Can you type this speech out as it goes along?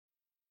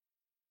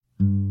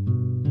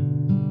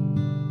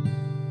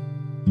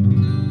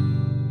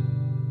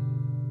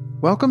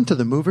Welcome to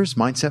the Movers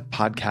Mindset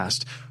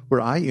Podcast, where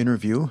I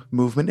interview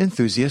movement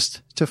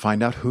enthusiasts to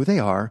find out who they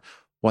are,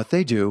 what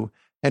they do,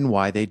 and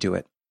why they do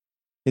it.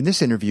 In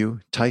this interview,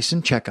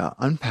 Tyson Cecka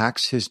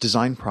unpacks his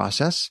design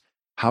process,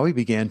 how he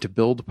began to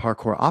build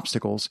parkour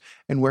obstacles,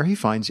 and where he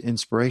finds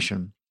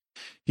inspiration.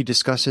 He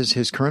discusses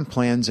his current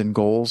plans and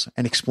goals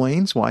and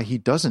explains why he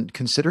doesn't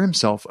consider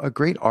himself a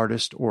great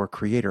artist or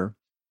creator.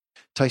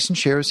 Tyson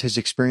shares his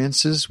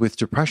experiences with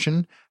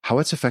depression, how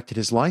it's affected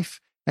his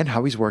life, and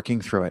how he's working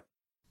through it.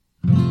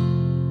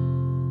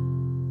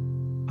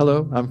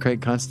 Hello, I'm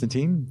Craig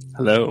Constantine.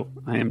 Hello,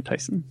 I am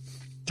Tyson.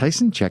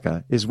 Tyson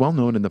Cecka is well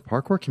known in the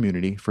parkour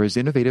community for his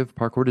innovative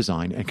parkour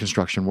design and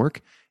construction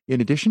work,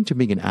 in addition to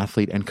being an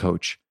athlete and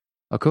coach.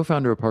 A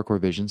co-founder of Parkour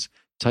Visions,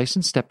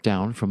 Tyson stepped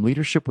down from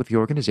leadership with the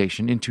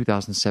organization in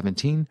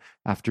 2017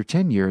 after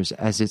 10 years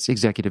as its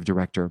executive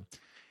director.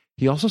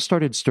 He also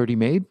started Sturdy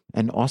Made,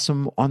 an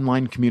awesome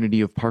online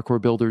community of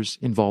parkour builders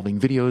involving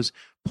videos,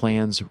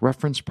 plans,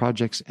 reference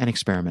projects, and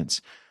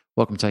experiments.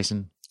 Welcome,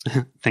 Tyson.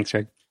 Thanks,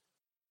 Craig.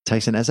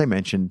 Tyson, as I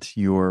mentioned,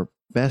 you're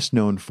best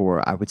known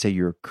for, I would say,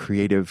 your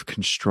creative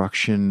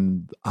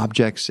construction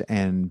objects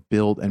and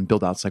build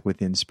outs like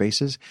within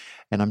spaces.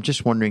 And I'm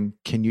just wondering,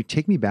 can you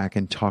take me back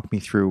and talk me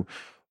through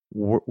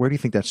where do you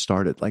think that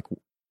started? Like,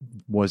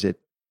 did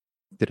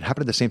it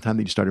happen at the same time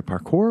that you started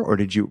parkour, or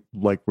did you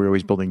were you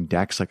always building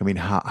decks? Like, I mean,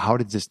 how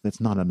did this? That's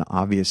not an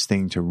obvious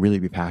thing to really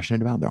be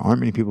passionate about. There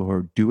aren't many people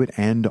who do it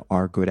and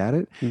are good at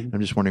it. Mm-hmm.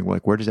 I'm just wondering,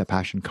 where does that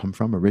passion come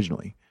from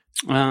originally?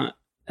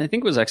 I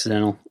think it was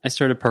accidental. I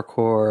started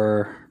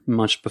parkour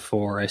much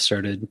before I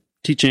started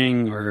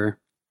teaching or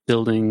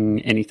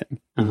building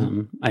anything.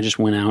 Mm-hmm. I just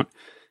went out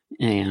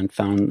and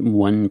found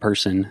one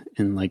person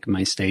in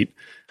my state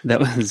that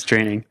was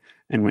training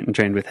and went and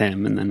trained with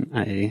him. And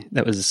then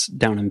that was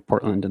down in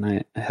Portland, and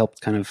I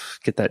helped kind of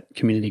get that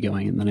community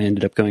going. And then I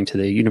ended up going to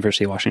the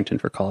University of Washington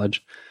for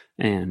college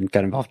and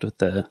got involved with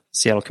the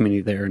Seattle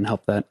community there and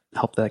helped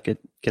that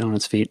get on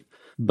its feet.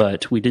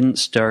 But we didn't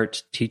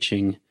start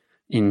teaching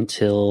in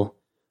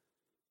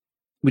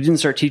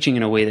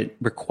a way that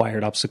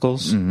required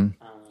obstacles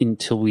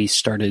until we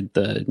started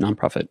the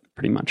nonprofit,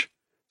 pretty much.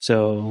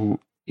 So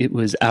it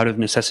was out of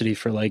necessity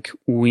for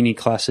we need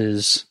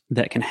classes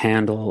that can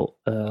handle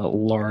a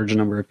large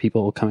number of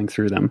people coming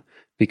through them,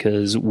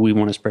 because we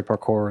want to spread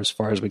parkour as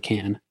far as we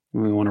can.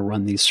 And we want to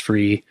run these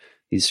free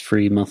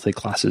monthly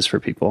classes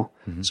for people.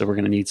 Mm-hmm. So we're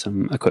going to need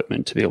some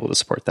equipment to be able to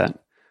support that.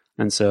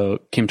 And so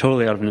it came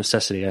totally out of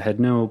necessity. I had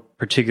no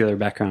particular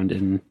background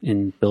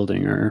in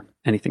building or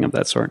anything of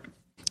that sort.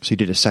 So you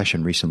did a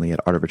session recently at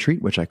Art of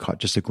Retreat, which I caught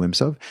just a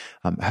glimpse of.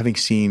 Having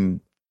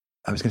seen,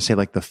 I was going to say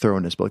the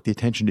thoroughness, but the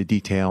attention to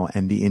detail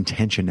and the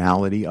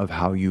intentionality of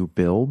how you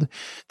build,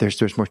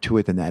 there's more to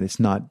it than that. It's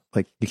not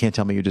you can't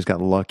tell me you just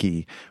got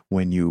lucky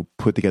when you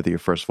put together your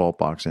first vault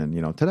box and,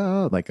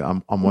 ta-da!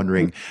 I'm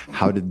wondering,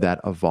 how did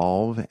that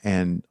evolve?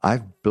 And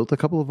I've built a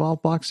couple of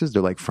vault boxes.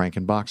 They're like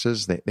Franken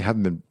boxes. They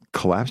haven't been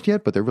collapsed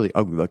yet, but they're really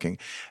ugly looking.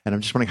 And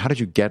I'm just wondering, how did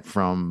you get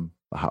from,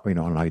 I don't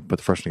know how you put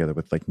the first one together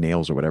with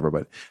nails or whatever,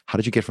 but how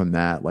did you get from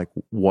that?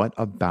 What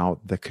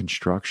about the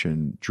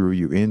construction drew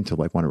you in to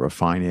want to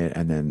refine it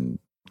and then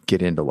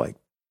get into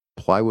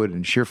plywood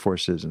and shear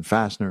forces and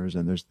fasteners?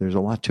 And there's a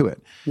lot to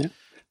it. Yeah.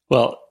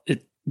 Well,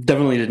 it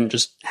definitely didn't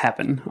just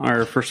happen.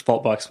 Our first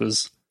vault box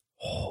was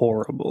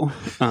horrible.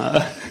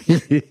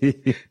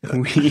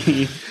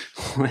 We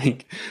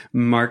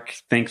Mark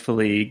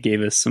thankfully gave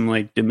us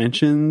some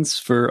dimensions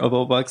for a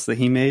vault box that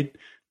he made,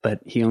 but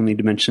he only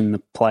dimensioned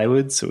the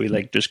plywood. So we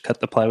just cut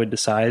the plywood to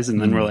size,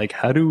 and then we're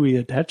how do we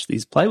attach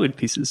these plywood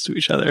pieces to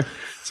each other?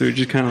 So we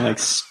just kind of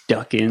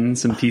stuck in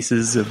some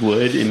pieces of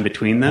wood in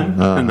between them.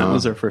 Uh-huh. And that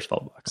was our first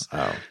vault box.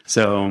 Oh.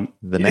 So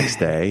the next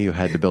day you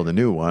had to build a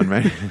new one,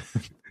 right?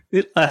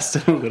 It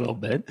lasted a little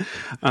bit.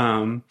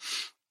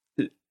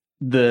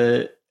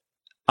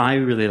 I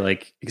really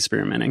like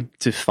experimenting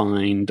to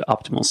find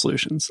optimal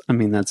solutions. I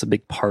mean, that's a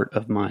big part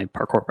of my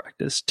parkour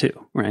practice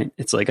too, right?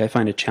 It's I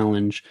find a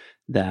challenge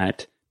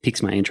that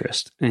piques my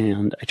interest,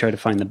 and I try to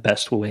find the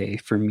best way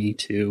for me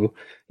to,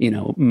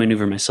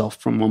 maneuver myself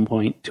from one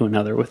point to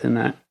another within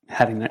that,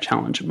 having that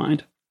challenge in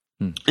mind.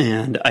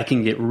 And I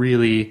can get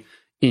really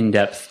in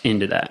depth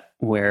into that,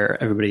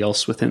 where everybody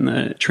else within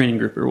the training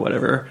group or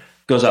whatever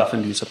goes off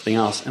and do something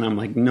else. And I'm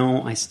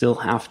no, I still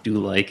have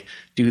to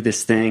do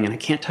this thing, and I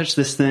can't touch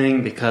this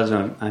thing because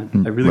I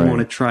really want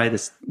to try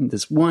this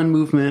one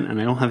movement, and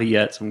I don't have it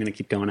yet. So I'm going to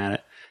keep going at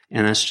it.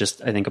 And that's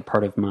just, I think, a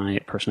part of my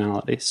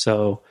personality.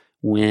 So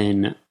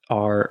when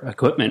our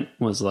equipment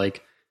was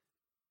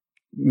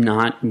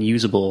not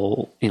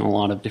usable in a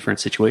lot of different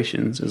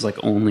situations, it was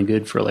only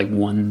good for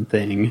one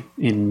thing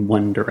in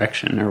one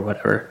direction or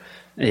whatever,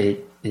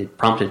 it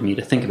prompted me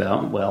to think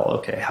about,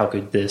 okay, how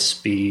could this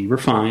be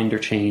refined or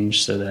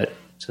changed so that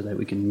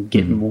we can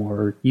get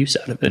more use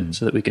out of it,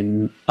 so that we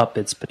can up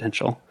its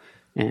potential.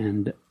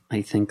 And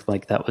I think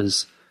it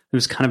was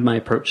kind of my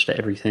approach to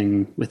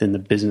everything within the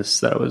business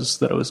that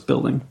I was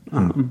building.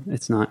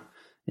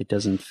 It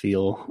doesn't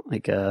feel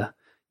like a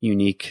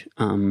unique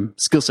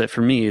skill set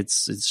for me.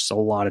 It's just a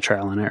lot of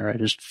trial and error. I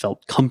just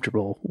felt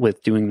comfortable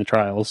with doing the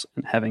trials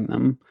and having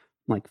them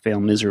like fail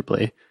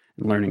miserably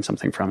and learning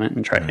something from it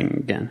and trying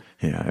again.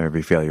 Yeah,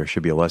 every failure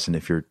should be a lesson.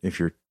 If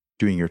you're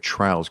doing your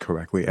trials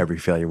correctly, every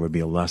failure would be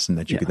a lesson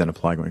that you could then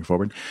apply going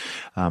forward.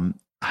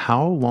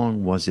 How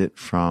long was it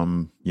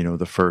from,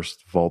 the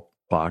first vault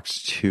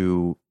box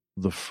to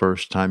the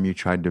first time you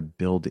tried to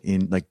build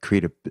in, like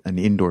create an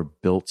indoor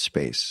built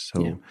space?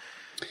 So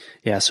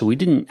so we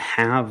didn't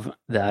have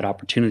that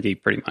opportunity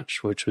pretty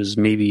much, which was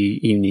maybe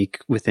unique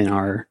within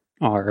our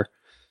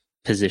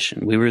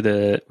position. We were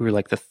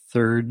like the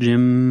third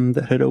gym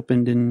that had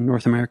opened in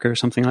North America or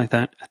something like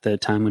that at the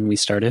time when we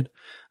started.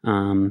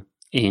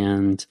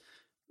 And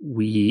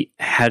we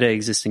had an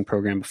existing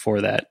program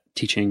before that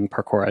teaching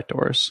parkour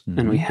outdoors.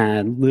 And we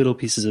had little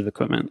pieces of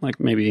equipment, like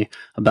maybe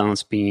a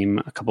balance beam,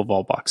 a couple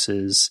vault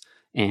boxes,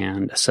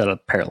 and a set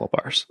of parallel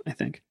bars, I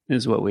think,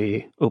 is what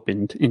we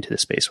opened into the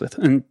space with.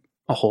 And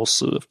a whole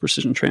slew of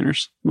precision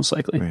trainers, most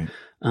likely.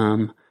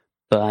 Right.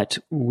 But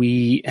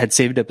we had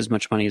saved up as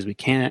much money as we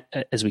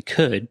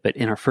could. But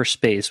in our first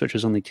space, which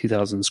was only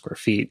 2,000 square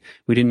feet,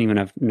 we didn't even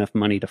have enough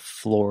money to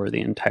floor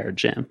the entire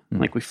gym.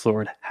 Like we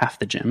floored half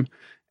the gym,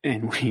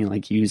 and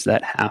we used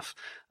that half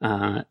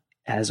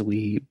as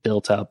we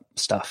built up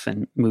stuff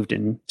and moved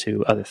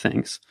into other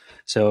things.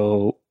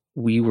 So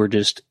we were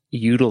just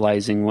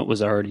utilizing what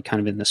was already kind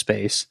of in the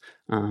space,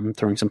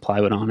 throwing some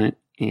plywood on it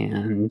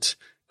and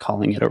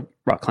calling it a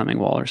rock climbing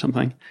wall or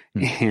something,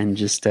 and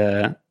just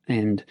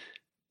and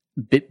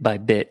bit by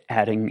bit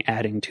adding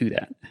to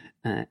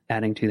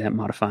that,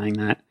 modifying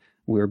that.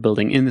 We were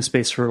building in the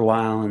space for a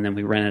while, and then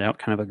we rented out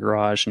kind of a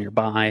garage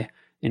nearby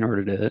in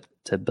order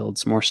to build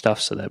some more stuff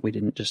so that we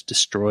didn't just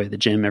destroy the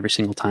gym every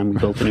single time we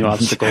built a new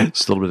obstacle.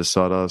 Just a little bit of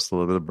sawdust, a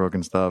little bit of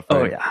broken stuff.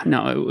 Right? Oh yeah,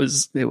 no,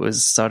 it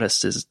was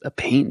sawdust is a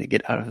pain to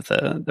get out of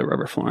the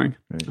rubber flooring,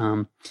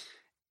 right.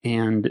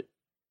 And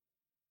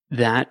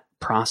that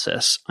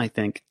process, I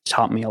think,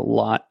 taught me a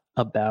lot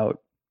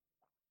about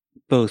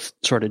both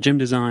sort of gym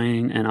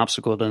design and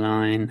obstacle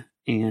design,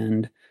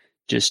 and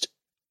just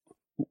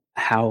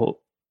how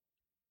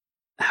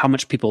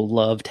much people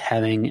loved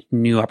having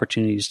new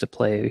opportunities to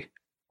play,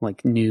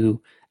 like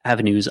new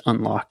avenues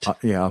unlocked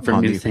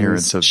for new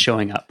things of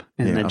showing up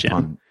in the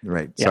gym.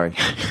 Right. Yeah. Sorry.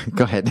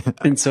 Go ahead.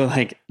 And so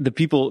like the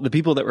people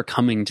that were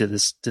coming to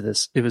this,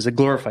 it was a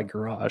glorified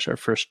garage, our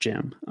first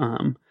gym.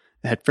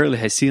 It had fairly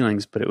high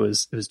ceilings, but it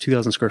was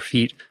 2,000 square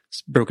feet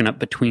broken up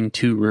between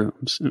two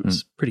rooms. It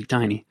was pretty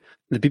tiny.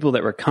 The people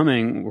that were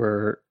coming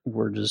were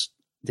just,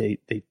 they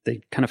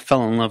kind of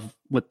fell in love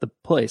with the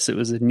place. It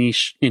was a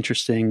niche,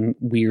 interesting,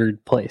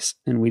 weird place.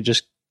 And we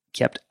just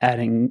kept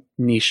adding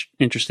niche,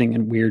 interesting,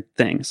 and weird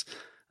things.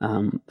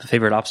 The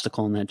favorite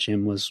obstacle in that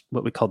gym was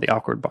what we called the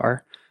awkward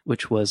bar,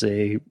 which was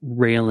a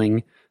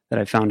railing that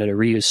I found at a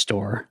reuse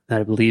store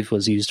that I believe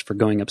was used for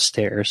going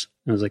upstairs.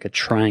 It was like a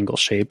triangle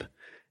shape.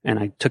 And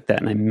I took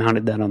that and I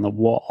mounted that on the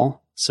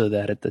wall so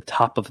that at the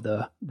top of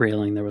the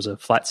railing, there was a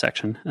flat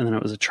section, and then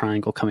it was a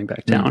triangle coming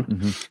back down.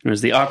 Mm-hmm. It was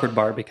the awkward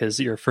bar because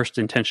your first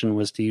intention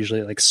was to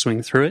usually like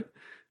swing through it,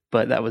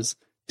 but that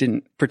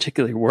didn't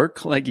particularly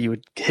work. Like you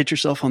would hit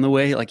yourself on the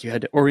way, like you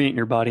had to orient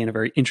your body in a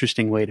very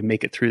interesting way to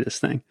make it through this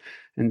thing.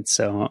 And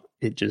so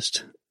it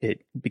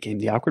became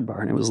the awkward bar,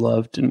 and it was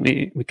loved, and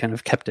we kind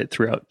of kept it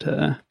throughout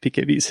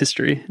PKV's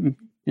history.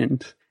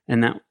 And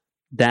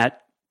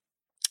that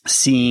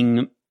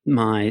seeing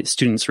my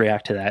students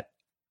react to that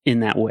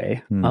in that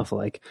way of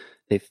like,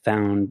 they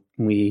found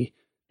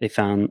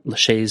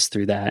laches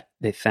through that.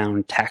 They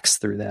found tacks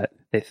through that.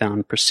 They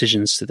found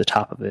precisions to the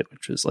top of it,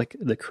 which was like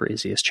the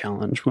craziest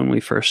challenge when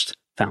we first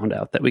found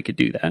out that we could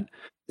do that.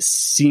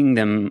 Seeing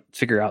them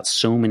figure out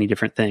so many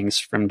different things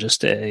from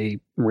just a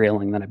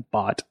railing that I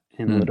bought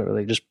and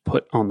literally just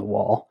put on the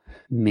wall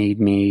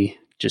made me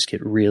just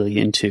get really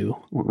into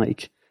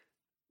like,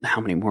 how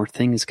many more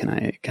things can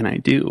I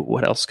do?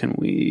 What else can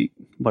we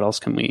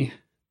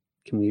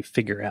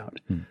figure out?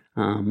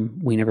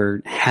 We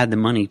never had the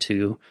money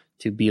to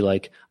be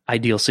like,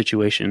 ideal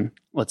situation,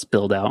 let's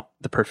build out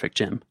the perfect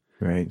gym.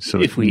 Right.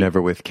 So if never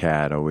with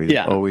CAD,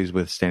 always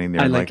with standing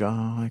there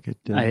I could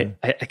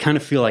I kind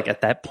of feel like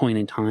at that point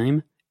in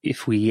time,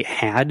 if we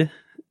had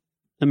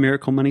a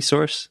miracle money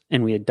source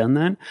and we had done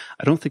that,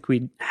 I don't think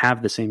we'd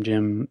have the same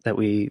gym that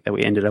we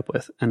ended up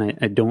with. And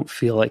I don't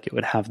feel like it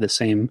would have the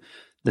same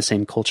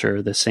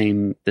culture, the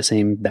same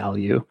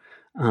value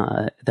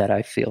that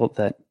I feel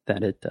that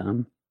it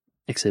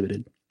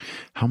exhibited.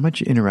 How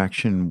much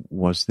interaction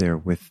was there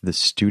with the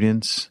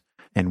students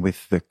and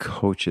with the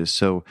coaches?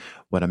 So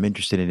what I'm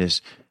interested in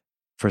is,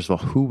 first of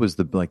all, who was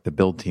the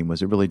build team?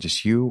 Was it really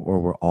just you, or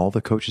were all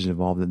the coaches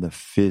involved in the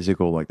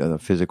physical, like the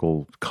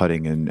physical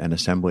cutting and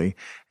assembly?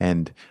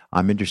 And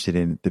I'm interested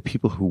in the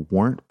people who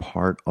weren't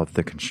part of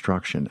the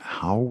construction.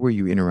 How were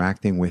you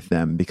interacting with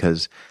them?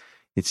 Because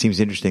it seems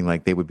interesting,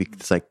 like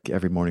it's like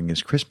every morning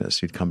is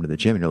Christmas. You'd come to the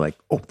gym and you're like,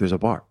 oh, there's a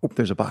bar. Oh,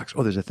 there's a box.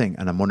 Oh, there's a thing.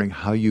 And I'm wondering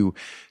how you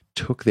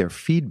took their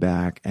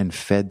feedback and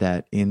fed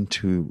that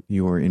into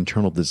your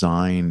internal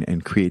design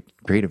and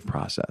creative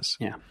process.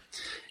 Yeah.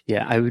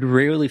 Yeah, I would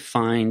rarely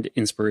find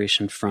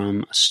inspiration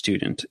from a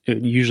student. It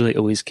usually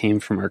always came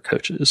from our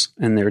coaches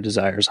and their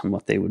desires on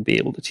what they would be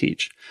able to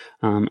teach.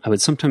 I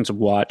would sometimes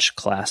watch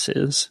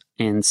classes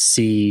and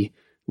see,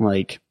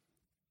 like,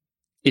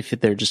 if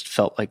there just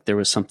felt like there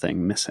was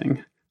something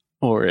missing,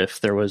 or if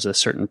there was a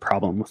certain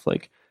problem with,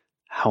 like,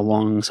 how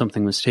long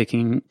something was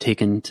taken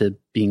to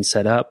being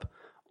set up,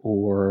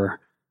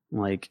 or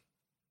like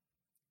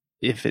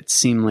if it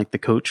seemed like the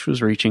coach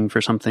was reaching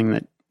for something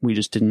that we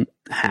just didn't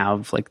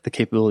have like the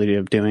capability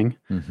of doing.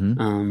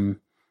 And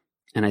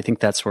I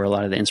think that's where a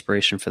lot of the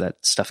inspiration for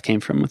that stuff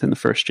came from within the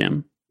first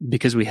gym,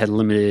 because we had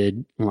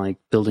limited like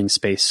building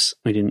space.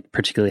 We didn't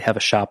particularly have a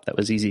shop that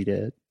was easy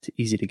to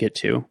get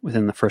to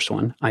within the first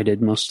one. I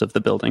did most of the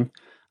building.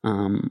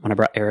 When I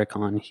brought Eric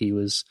on, he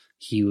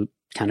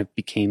kind of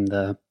became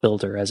the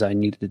builder, as I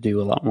needed to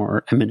do a lot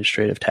more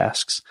administrative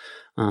tasks.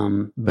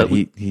 But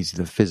he's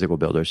the physical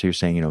builder. So you're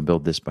saying,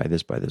 build this by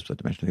this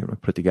dimension to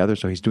put it together.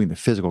 So he's doing the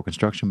physical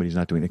construction, but he's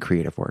not doing the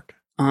creative work.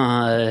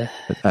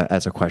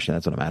 As a question,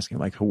 that's what I'm asking.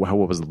 Like, what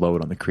was the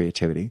load on the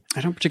creativity?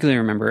 I don't particularly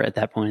remember at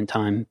that point in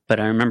time, but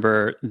I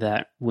remember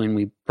that when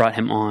we brought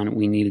him on,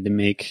 we needed to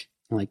make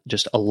like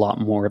just a lot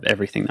more of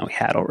everything that we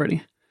had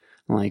already.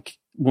 Like,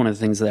 one of the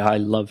things that I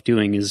love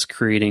doing is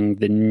creating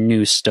the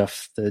new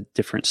stuff, the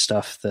different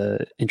stuff,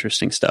 the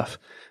interesting stuff.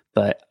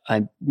 But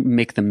I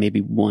make them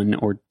maybe one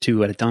or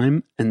two at a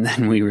time. And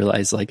then we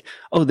realize like,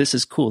 oh, this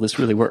is cool. This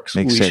really works.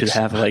 Makes sense. Should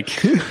have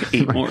like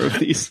 8 more of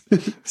these.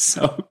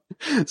 So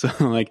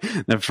like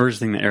the first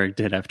thing that Eric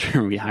did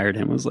after we hired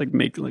him was like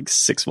make like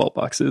 6 vault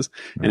boxes.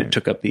 And It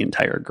took up the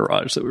entire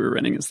garage that we were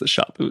renting as the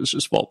shop. It was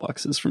just vault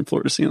boxes from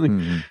floor to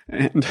ceiling.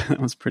 And that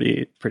was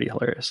pretty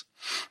hilarious.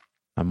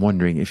 I'm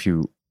wondering if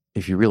you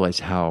realize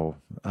how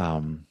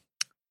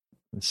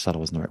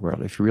subtle isn't the right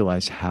word. If you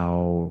realize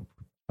how,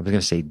 I was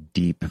going to say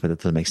deep, but that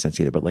doesn't make sense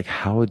either, but like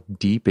how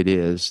deep it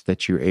is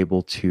that you're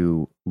able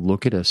to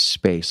look at a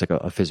space, like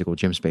a physical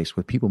gym space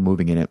with people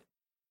moving in it.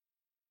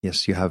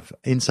 Yes, you have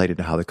insight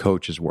into how the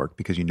coaches work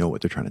because you know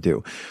what they're trying to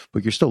do,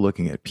 but you're still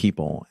looking at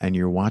people and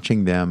you're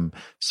watching them.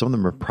 Some of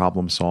them are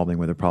problem solving,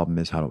 where the problem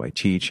is, how do I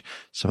teach?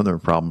 Some of them are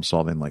problem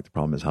solving, like the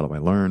problem is, how do I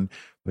learn?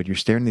 But you're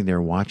standing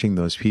there watching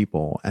those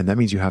people, and that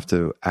means you have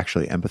to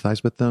actually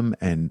empathize with them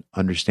and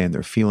understand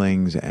their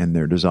feelings and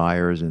their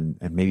desires and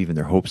maybe even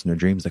their hopes and their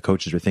dreams. The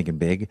coaches are thinking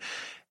big.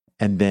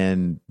 And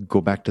then go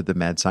back to the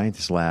mad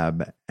scientist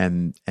lab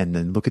and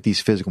then look at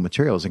these physical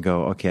materials and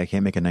go, okay, I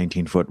can't make a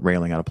 19-foot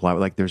railing out of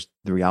plywood. Like the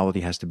reality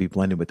has to be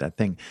blended with that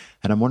thing.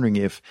 And I'm wondering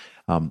if,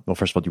 well,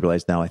 first of all, you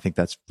realize now, I think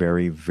that's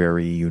very,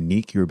 very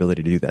unique, your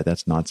ability to do that.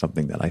 That's not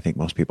something that I think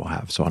most people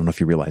have. So I don't know if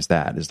you realize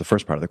that is the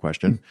first part of the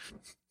question.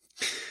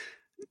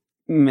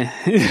 Meh.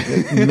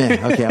 Meh.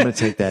 Okay, I'm going to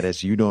take that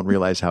as you don't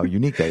realize how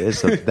unique that is.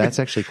 So that's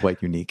actually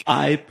quite unique.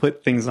 I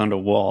put things onto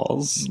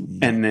walls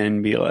and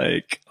then be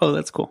like, oh,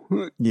 that's cool.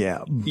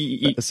 Yeah.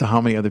 So how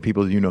many other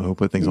people do you know who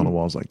put things on the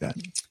walls like that?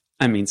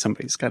 I mean,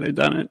 somebody's got to have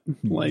done it.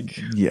 Like,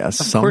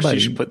 yes, of course you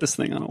should put this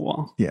thing on a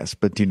wall. Yes,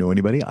 but do you know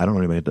anybody? I don't know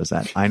anybody who does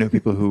that. I know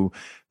people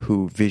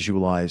who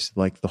visualize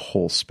like the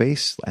whole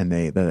space and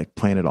they like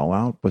plan it all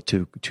out, but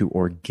to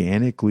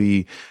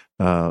organically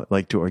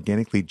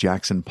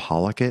Jackson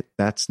Pollock it,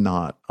 that's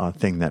not a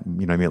thing that,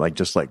 you know what I mean? Like,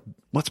 just like,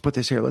 let's put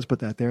this here, let's put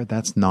that there.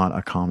 That's not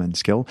a common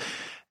skill.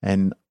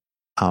 And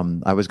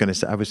I was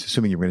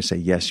assuming you were going to say,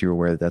 yes, you're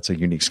aware that that's a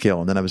unique skill.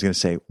 And then I was going to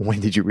say,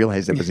 when did you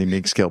realize that was a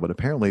unique skill? But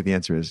apparently the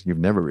answer is you've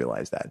never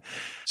realized that.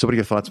 So what are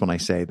your thoughts when I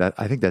say that?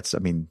 I think that's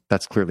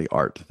clearly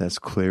art. That's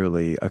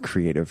clearly a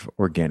creative,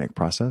 organic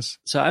process.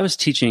 So I was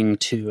teaching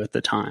too at the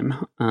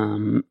time.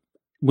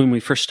 When we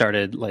first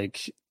started,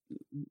 like,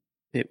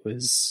 it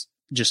was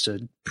just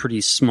a pretty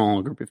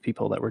small group of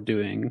people that were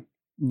doing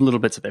little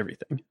bits of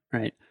everything,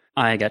 right?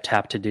 I got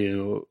tapped to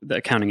do the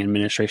accounting and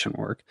administration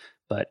work,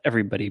 but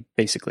everybody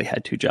basically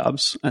had 2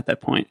 jobs at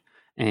that point.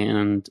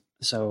 And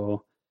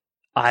so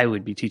I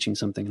would be teaching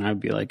something and I would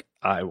be like,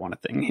 I want a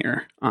thing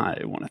here.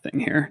 I want a thing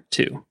here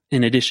too.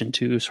 In addition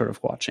to sort of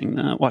watching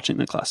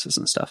the classes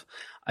and stuff.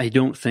 I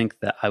don't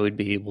think that I would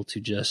be able to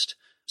just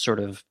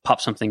sort of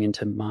pop something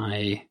into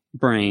my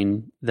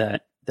brain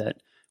that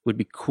would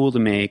be cool to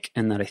make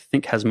and that I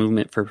think has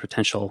movement for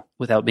potential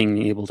without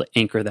being able to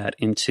anchor that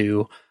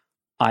into,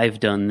 I've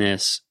done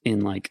this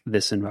in like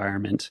this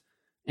environment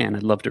and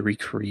I'd love to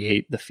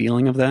recreate the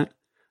feeling of that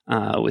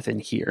within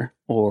here.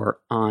 Or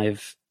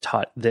I've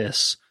taught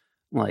this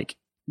like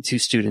to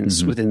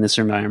students within this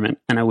environment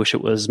and I wish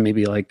it was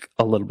maybe like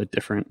a little bit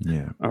different.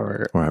 Yeah.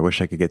 Or I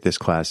wish I could get this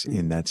class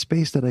in that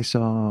space that I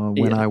saw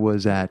when I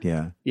was at.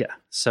 Yeah. Yeah.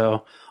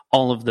 So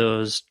all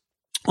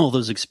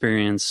those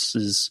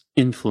experiences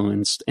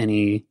influenced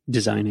any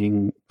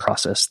designing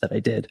process that I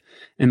did.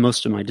 And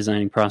most of my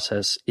designing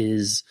process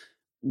is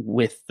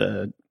with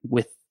the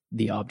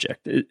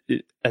object.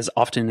 As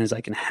often as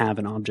I can have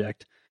an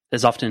object,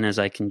 as often as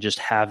I can just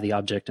have the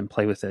object and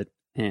play with it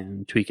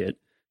and tweak it,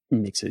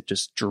 makes it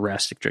just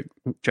drastically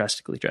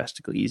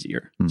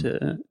easier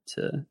to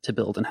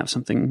build and have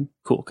something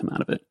cool come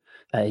out of it.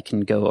 I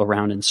can go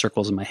around in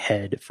circles in my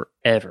head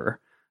forever,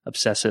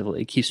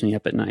 obsessively. It keeps me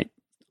up at night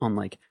on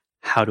like,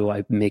 how do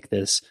I make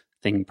this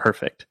thing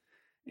perfect?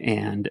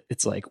 And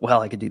it's like,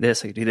 well, I could do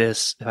this,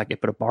 if I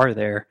could put a bar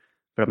there.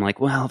 But I'm like,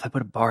 well, if I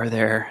put a bar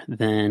there,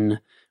 then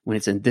when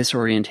it's in this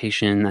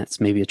orientation,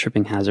 that's maybe a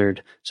tripping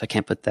hazard. So I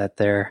can't put that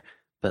there.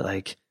 But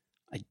like,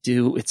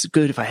 it's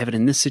good if I have it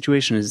in this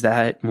situation. Is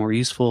that more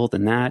useful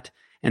than that?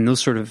 And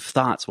those sort of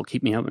thoughts will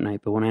keep me up at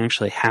night. But when I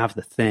actually have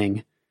the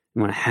thing,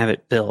 and when I have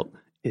it built,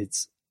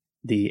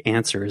 the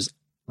answer is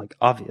like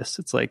obvious.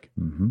 It's like,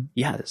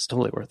 yeah, it's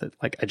totally worth it.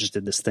 Like, I just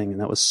did this thing and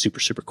that was super,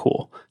 super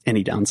cool.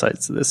 Any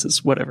downsides to this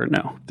is whatever.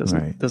 No,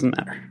 doesn't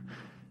matter.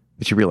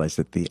 But you realize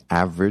that the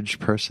average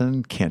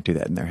person can't do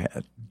that in their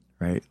head,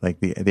 right?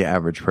 Like the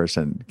average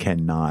person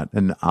cannot.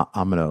 And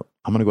I'm gonna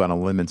go out on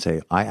a limb and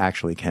say I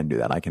actually can do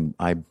that. I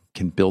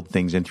can build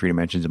things in 3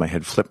 dimensions in my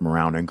head, flip them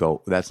around, and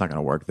go, that's not going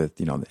to work. That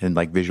and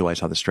like visualize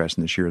how the stress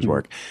and the shears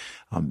work.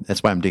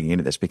 That's why I'm digging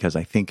into this, because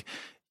I think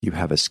you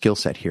have a skill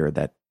set here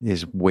that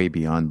is way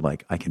beyond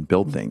like I can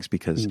build things.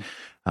 Because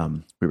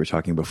we were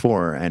talking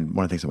before, and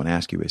one of the things I want to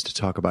ask you is to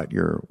talk about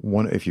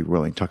if you're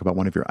willing, talk about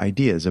one of your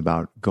ideas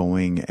about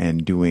going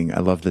and doing. I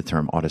love the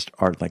term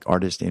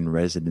artist in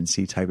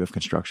residency type of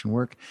construction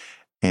work.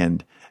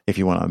 And if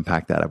you want to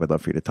unpack that, I would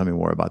love for you to tell me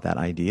more about that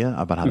idea,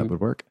 about how that would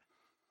work.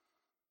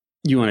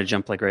 You want to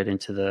jump like right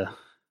into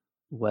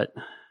what?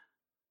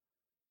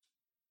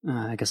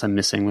 I guess I'm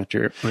missing what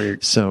you're.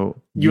 So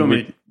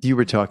you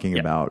were talking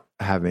about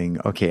having,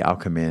 okay, I'll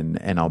come in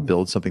and I'll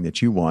build something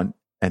that you want,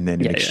 and then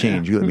in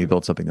exchange, you let me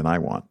build something that I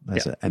want.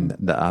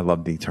 I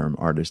love the term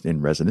artist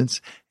in residence,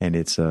 and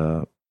it's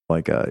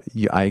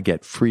I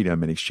get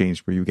freedom in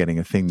exchange for you getting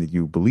a thing that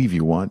you believe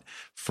you want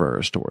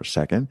first or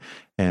second,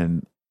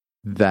 and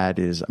that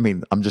is, I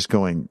mean, I'm just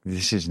going,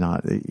 this is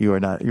not, you're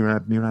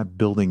not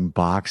building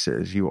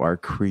boxes. You are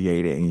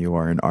creating, you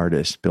are an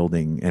artist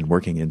building and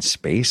working in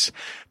space.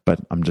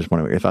 But I'm just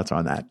wondering what your thoughts are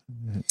on that.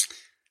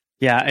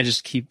 Yeah, I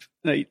just keep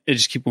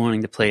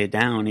wanting to play it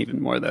down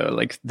even more though.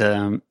 Like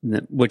the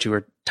what you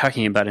were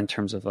talking about in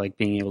terms of like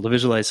being able to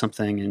visualize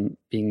something and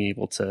being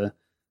able to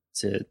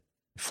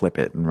flip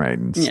it and write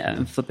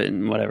and flip it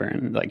and whatever.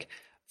 And like,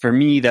 for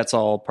me, that's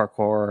all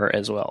parkour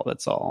as well.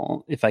 That's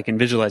all. If I can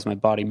visualize my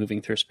body moving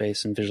through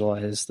space and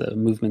visualize the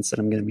movements that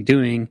I'm going to be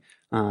doing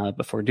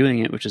before doing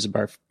it, which is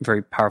a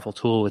very powerful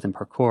tool within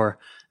parkour,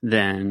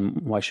 then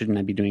why shouldn't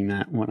I be doing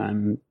that when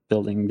I'm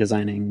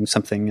designing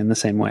something in the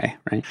same way,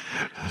 right?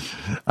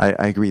 I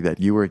agree that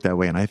you work that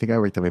way, and I think I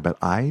work that way, but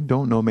I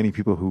don't know many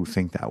people who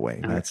think that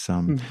way. That's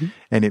and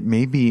it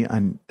may be,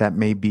 that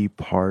may be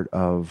part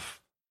of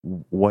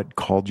what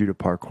called you to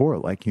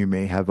parkour. Like you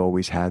may have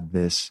always had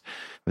this,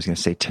 I was going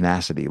to say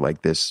tenacity,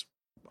 like this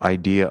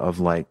idea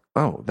of like,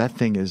 oh, that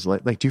thing is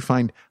like do you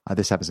find,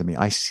 this happens to me.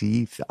 I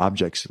see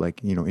objects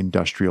like,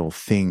 industrial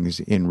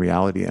things in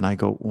reality. And I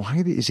go,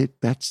 why is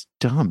it, that's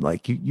dumb.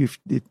 Like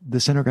the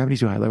center of gravity is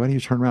too high. Like, why don't you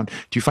turn around?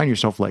 Do you find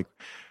yourself like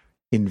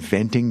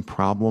inventing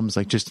problems?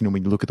 Like just,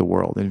 when you look at the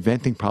world,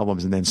 inventing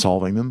problems and then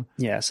solving them.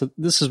 Yeah. So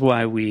this is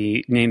why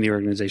we named the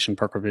organization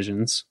Parkour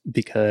Visions,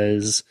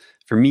 because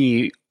for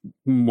me,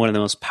 one of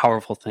the most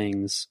powerful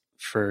things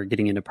for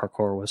getting into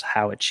parkour was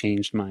how it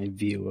changed my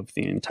view of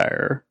the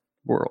entire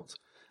world.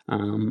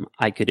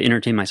 I could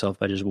entertain myself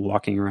by just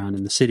walking around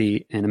in the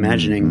city and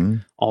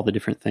imagining all the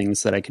different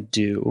things that I could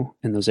do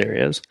in those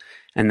areas.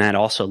 And that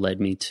also led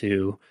me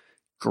to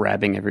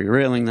grabbing every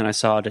railing that I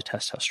saw to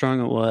test how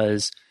strong it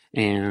was,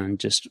 and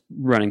just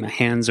running my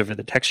hands over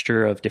the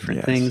texture of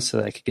different things so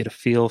that I could get a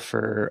feel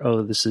for,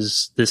 oh,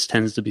 this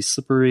tends to be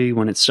slippery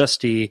when it's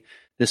dusty.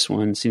 This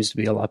one seems to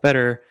be a lot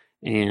better.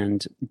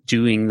 And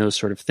doing those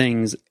sort of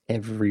things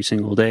every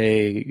single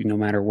day, no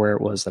matter where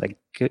it was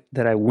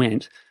that I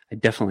went, I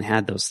definitely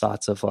had those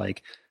thoughts of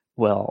like,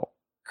 well,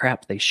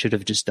 crap, they should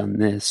have just done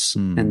this.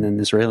 And then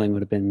this railing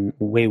would have been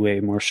way, way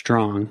more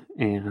strong.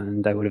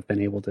 And I would have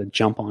been able to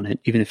jump on it,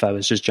 even if I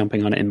was just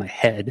jumping on it in my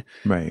head.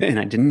 Right. And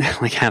I didn't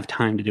like have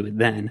time to do it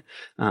then.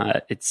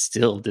 It's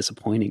still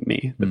disappointing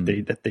me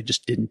that they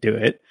just didn't do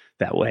it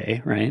that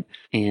way. Right.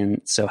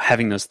 And so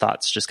having those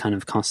thoughts just kind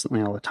of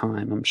constantly all the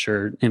time, I'm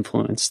sure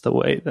influenced the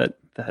way that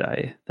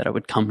I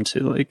would come to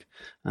like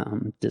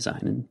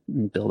design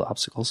and build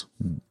obstacles.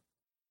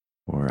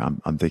 Or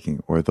I'm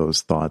thinking, or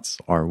those thoughts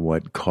are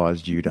what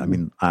caused you to, I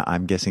mean,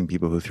 I'm guessing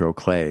people who throw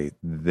clay,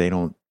 they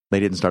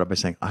didn't start out by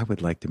saying, I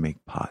would like to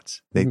make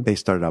pots. They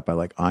started out by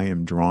like, I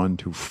am drawn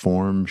to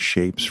form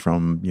shapes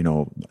from,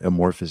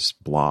 amorphous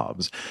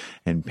blobs,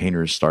 and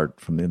painters start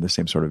from the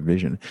same sort of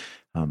vision.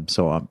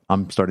 So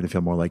I'm starting to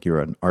feel more like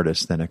you're an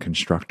artist than a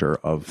constructor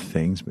of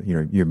things. But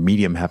your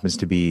medium happens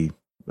to be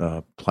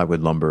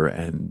plywood, lumber,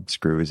 and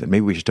screws. And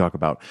maybe we should talk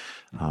about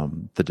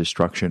the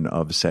destruction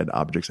of said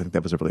objects. I think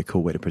that was a really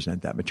cool way to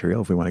present that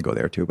material if we want to go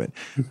there too. But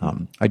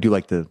I do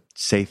like to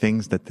say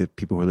things that the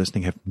people who are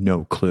listening have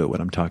no clue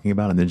what I'm talking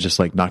about, and then just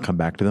like not come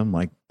back to them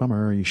like,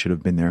 bummer, you should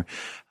have been there.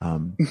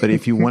 But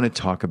if you want to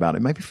talk about,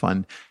 it might be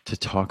fun to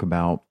talk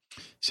about,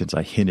 since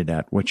I hinted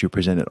at what you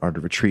presented at Art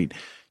of Retreat,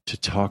 to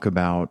talk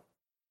about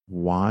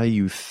why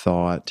you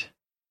thought,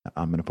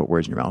 I'm going to put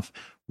words in your mouth,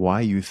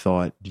 why you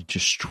thought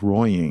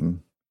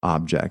destroying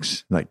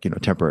objects, like,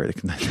 temporary,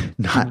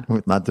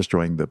 not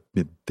destroying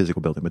the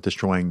physical building, but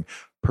destroying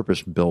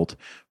purpose-built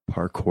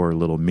parkour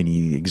little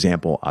mini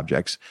example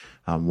objects.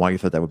 Why you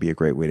thought that would be a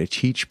great way to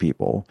teach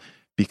people,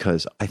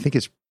 because I think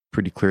it's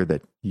pretty clear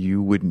that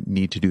you wouldn't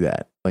need to do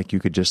that. Like, you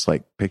could just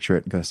picture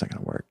it and go, it's not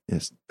going to work.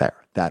 It's there.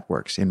 That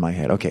works in my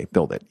head. Okay,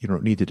 build it. You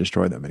don't need to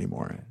destroy them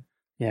anymore.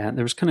 Yeah,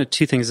 there was kind of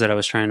two things that I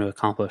was trying to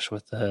accomplish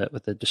with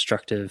the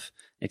destructive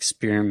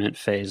experiment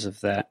phase of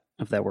that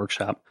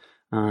workshop.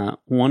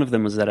 One of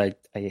them was that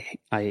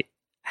I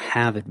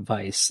have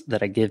advice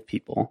that I give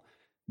people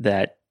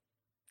that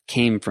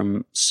came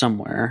from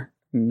somewhere.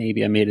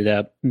 Maybe I made it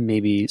up.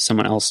 Maybe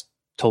someone else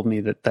told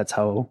me that that's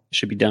how it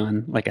should be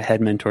done. Like, I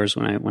had mentors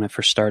when I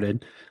first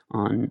started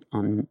on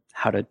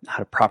how to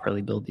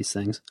properly build these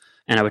things,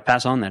 and I would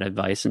pass on that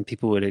advice, and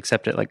people would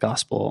accept it like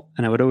gospel.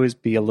 And I would always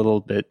be a little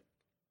bit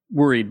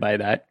worried by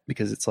that,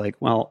 because it's like,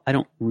 well, I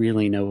don't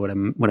really know what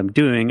I'm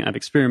doing. I've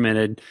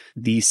experimented.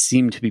 These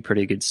seem to be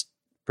pretty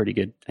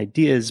good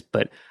ideas,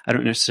 but I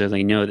don't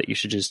necessarily know that you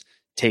should just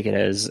take it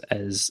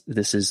as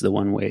this is the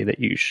one way that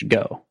you should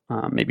go.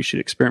 Maybe you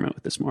should experiment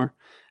with this more.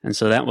 And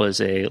so that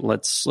was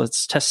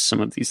let's test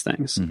some of these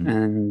things. Mm-hmm.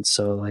 And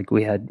so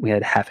we had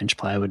 1/2-inch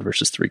plywood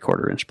versus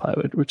 3/4-inch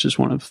plywood, which is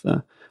one of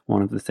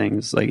the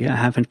things.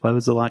 1/2-inch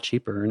plywood's a lot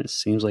cheaper, and it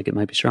seems like it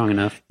might be strong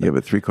enough. Yeah,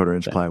 but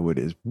 3/4-inch plywood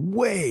is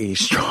way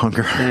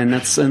stronger. And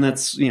that's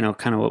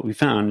kind of what we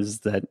found is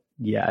that,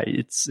 yeah,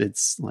 it's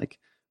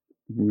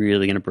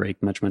really going to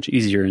break much, much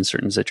easier in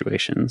certain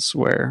situations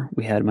where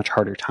we had a much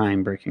harder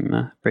time breaking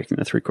the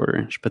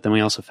 3/4-inch. But then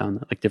we also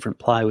found that different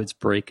plywoods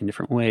break in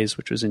different ways,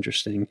 which was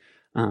interesting,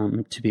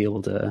 to be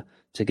able to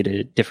get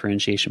a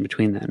differentiation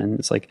between that. And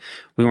it's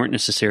we weren't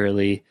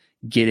necessarily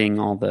getting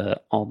all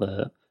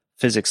the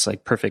physics,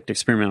 perfect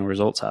experimental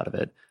results out of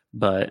it.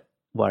 But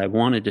what I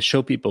wanted to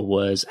show people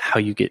was how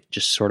you get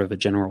just sort of a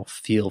general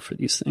feel for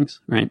these things,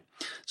 right?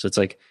 So it's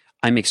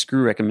I make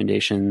screw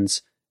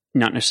recommendations,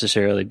 not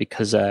necessarily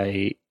because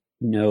I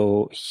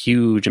know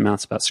huge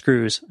amounts about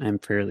screws. I'm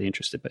fairly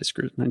interested by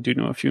screws, and I do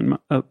know a fair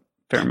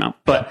amount,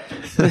 but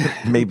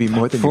maybe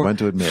more than you want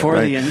to admit. For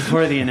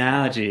the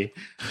analogy,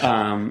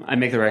 I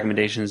make the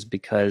recommendations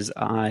because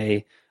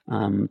I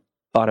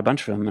bought a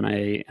bunch of them, and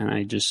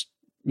I just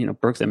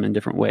broke them in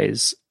different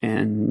ways,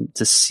 and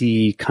to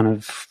see kind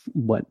of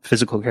what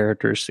physical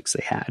characteristics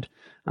they had.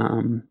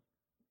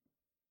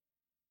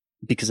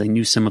 Because I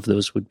knew some of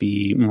those would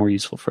be more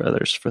useful for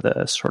others for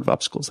the sort of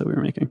obstacles that we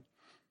were making.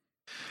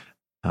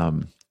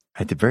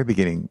 At the very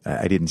beginning,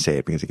 I didn't say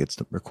it because it gets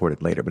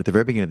recorded later, but at the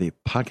very beginning of the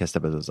podcast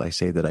episodes, I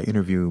say that I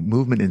interview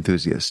movement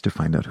enthusiasts to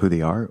find out who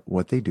they are,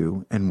 what they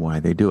do, and why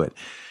they do it.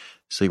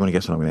 So you want to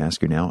guess what I'm going to ask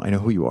you now? I know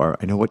who you are.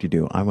 I know what you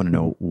do. I want to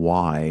know,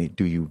 why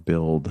do you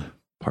build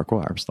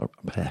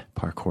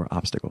parkour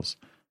obstacles?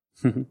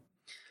 When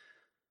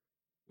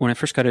I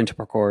first got into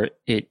parkour,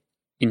 it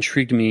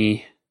intrigued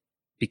me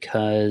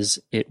because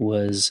it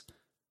was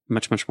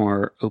much, much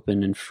more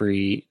open and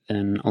free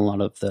than a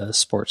lot of the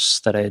sports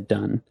that I had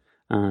done.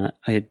 I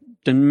had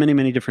done many,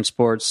 many different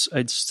sports.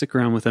 I'd stick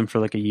around with them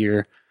for a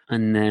year,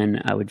 and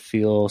then I would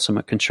feel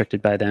somewhat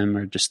constricted by them,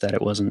 or just that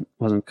it wasn't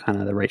kind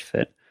of the right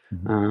fit.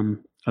 Mm-hmm.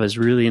 I was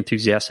really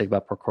enthusiastic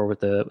about parkour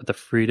with the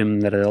freedom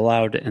that it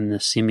allowed, and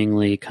the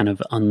seemingly kind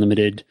of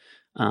unlimited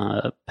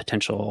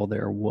potential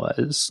there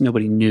was.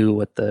 Nobody knew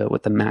what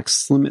the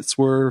max limits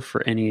were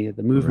for any of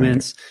the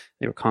movements. Right.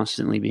 They were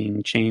constantly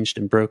being changed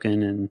and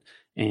broken,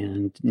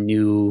 and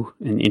new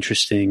and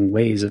interesting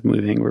ways of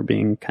moving were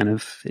being kind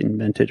of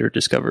invented or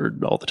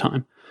discovered all the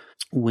time.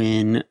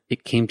 When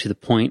it came to the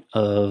point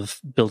of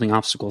building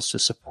obstacles to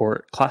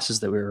support classes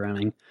that we were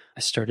running,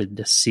 I started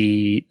to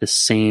see the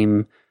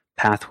same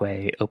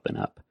pathway open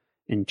up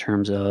in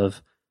terms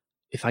of,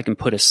 if I can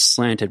put a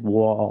slanted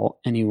wall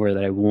anywhere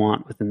that I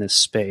want within this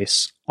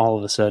space, all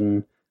of a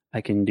sudden I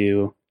can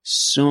do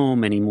so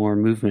many more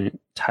movement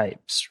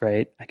types,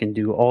 right? I can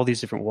do all these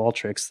different wall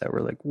tricks that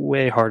were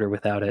way harder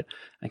without it.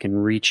 I can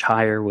reach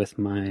higher with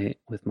my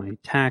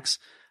tacks.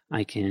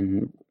 I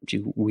can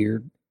do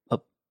weird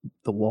up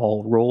the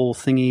wall roll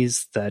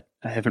thingies that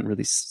I haven't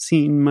really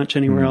seen much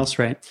anywhere else,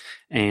 right?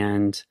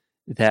 And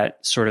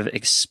that sort of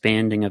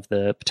expanding of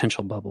the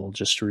potential bubble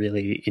just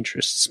really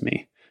interests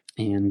me.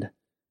 And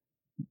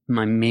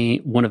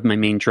one of my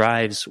main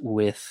drives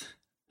with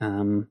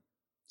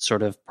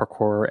sort of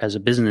parkour as a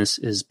business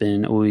has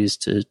been always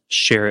to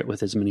share it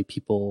with as many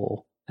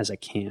people as I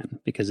can,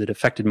 because it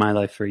affected my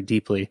life very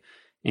deeply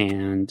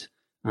and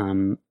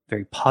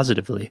very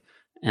positively.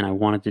 And I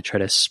wanted to try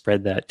to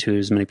spread that to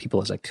as many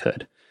people as I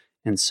could.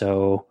 And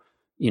so,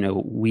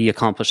 we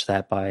accomplished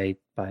that by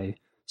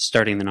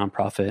starting the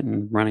nonprofit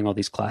and running all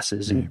these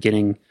classes and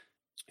getting,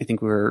 I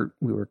think we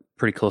were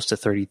pretty close to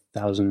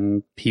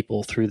 30,000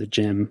 people through the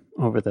gym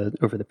over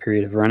the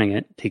period of running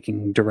it,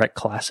 taking direct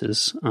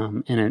classes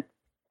in it,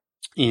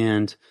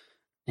 and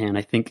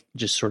I think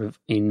just sort of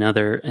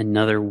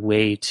another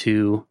way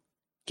to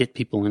get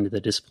people into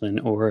the discipline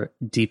or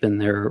deepen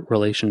their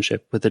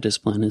relationship with the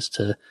discipline is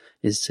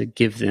to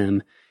give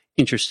them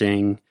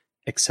interesting,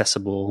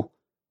 accessible,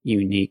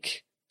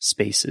 unique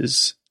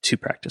spaces to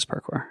practice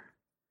parkour.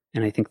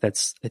 And I think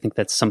that's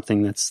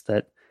something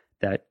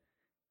that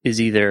is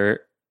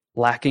either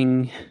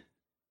lacking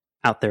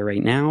out there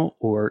right now,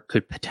 or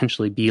could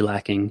potentially be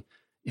lacking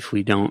if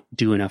we don't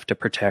do enough to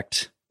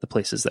protect the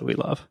places that we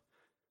love.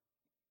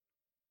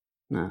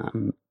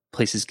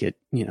 Places get,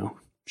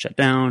 shut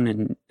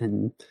down,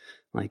 and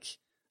like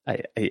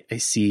I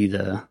see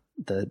the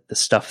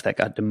stuff that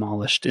got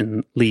demolished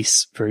in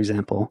Lease, for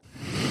example,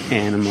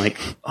 and I'm like,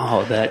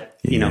 oh, that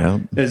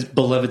this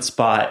beloved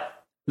spot,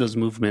 those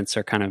movements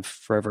are kind of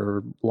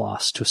forever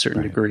lost to a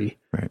certain degree,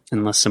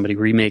 unless somebody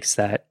remakes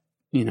that,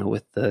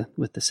 with the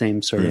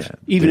same sort of.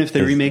 Even if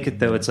they remake it,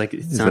 though, it's like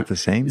it's not the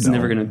same. It's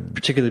never going to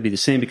particularly be the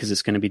same, because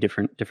it's going to be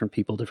different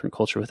people, different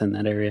culture within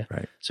that area.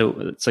 Right. So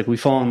it's like we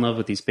fall in love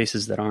with these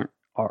spaces that aren't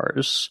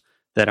ours,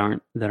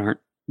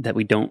 that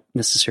we don't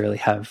necessarily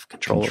have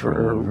control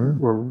over,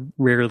 or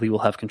rarely will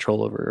have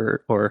control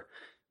over, or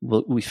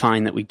we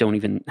find that we don't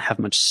even have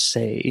much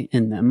say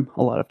in them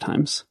a lot of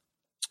times.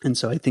 And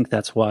so I think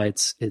that's why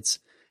it's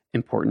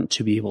important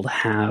to be able to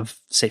have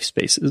safe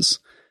spaces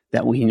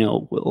that we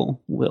know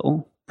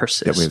will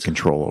persist. That we have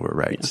control over,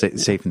 right? Yeah.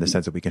 Safe in the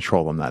sense that we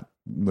control them,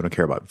 we don't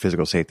care about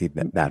physical safety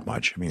that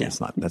much. I mean,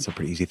 that's a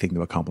pretty easy thing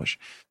to accomplish.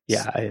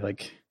 Yeah.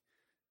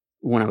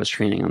 When I was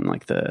training on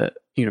like the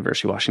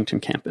University of Washington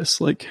campus,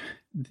 like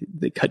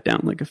they cut down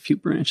like a few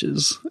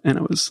branches, and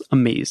I was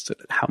amazed at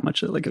how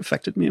much it like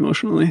affected me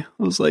emotionally.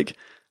 I was like,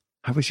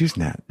 I was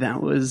using that.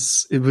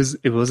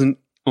 It wasn't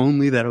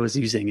only that I was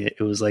using it.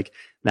 It was like,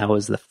 that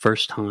was the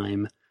first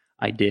time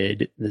I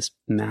did this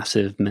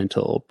massive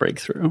mental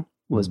breakthrough.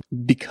 Was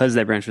because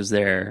that branch was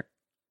there,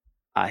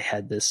 I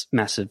had this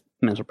massive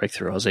mental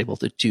breakthrough. I was able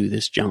to do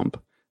this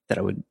jump that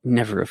I would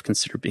never have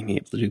considered being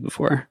able to do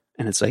before.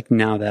 And it's like,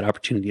 now that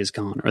opportunity is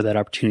gone, or that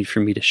opportunity for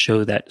me to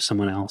show that to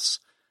someone else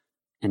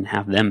and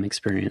have them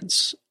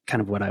experience kind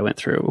of what I went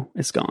through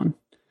is gone.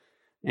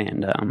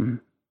 And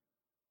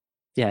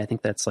I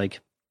think that's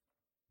like,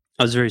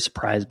 I was very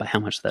surprised by how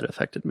much that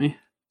affected me.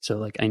 So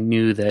like, I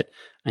knew that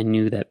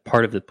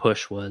part of the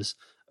push was,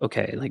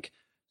 okay, like,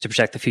 to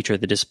protect the future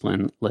of the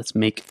discipline, let's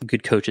make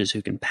good coaches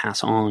who can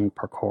pass on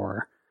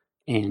parkour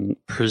and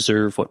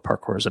preserve what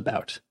parkour is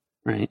about,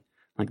 right?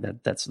 Like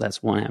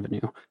that's one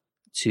avenue.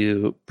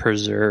 To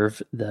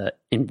preserve the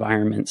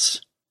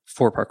environments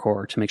for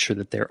parkour, to make sure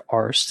that there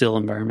are still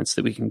environments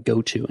that we can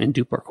go to and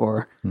do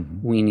parkour.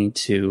 Mm-hmm. We need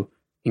to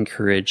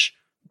encourage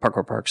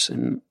parkour parks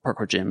and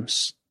parkour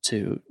gyms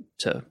to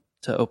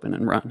open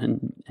and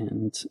run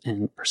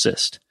and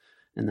persist.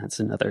 And that's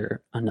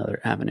another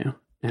avenue.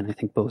 And I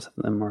think both of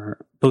them are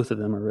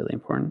really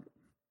important.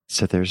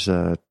 So there's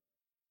a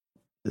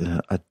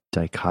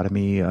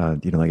dichotomy,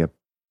 like a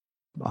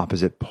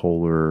opposite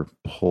polar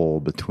pole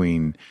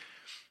between,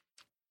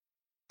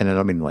 and I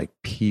don't mean like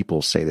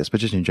people say this, but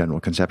just in general,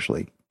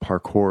 conceptually,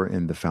 parkour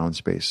in the found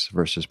space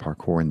versus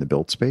parkour in the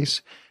built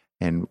space.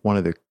 And one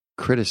of the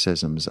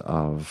criticisms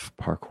of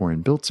parkour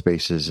in built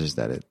spaces is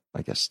that it,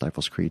 I guess,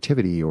 stifles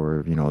creativity,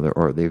 or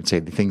they would say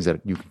the things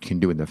that you can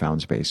do in the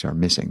found space are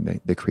missing.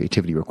 The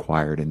creativity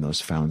required in those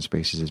found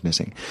spaces is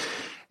missing.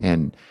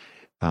 And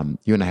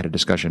you and I had a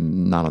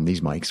discussion, not on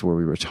these mics, where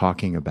we were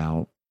talking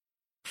about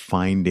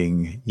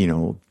finding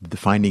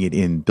it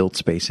in built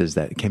spaces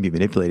that can be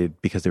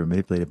manipulated because they were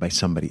manipulated by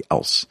somebody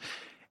else.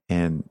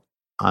 And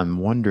I'm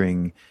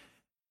wondering,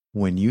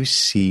 when you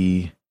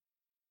see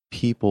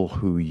people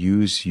who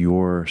use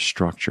your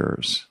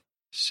structures,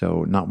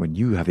 so not when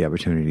you have the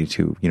opportunity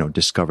to,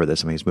 discover that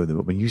somebody's moving,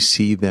 but when you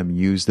see them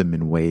use them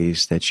in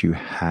ways that you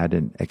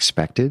hadn't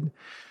expected,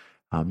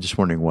 I'm just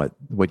wondering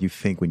what you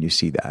think when you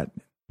see that,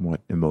 what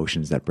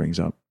emotions that brings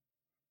up.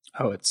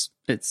 Oh, it's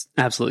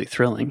absolutely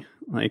thrilling.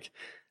 Like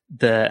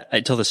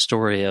I tell the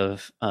story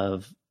of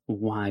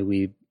why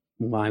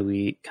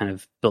we kind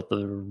of built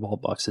the wall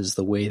boxes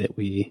the way that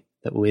we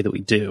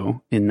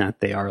do, in that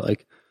they are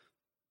like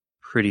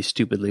pretty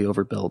stupidly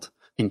overbuilt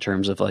in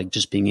terms of like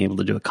just being able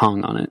to do a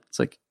Kong on it. It's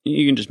like,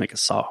 you can just make a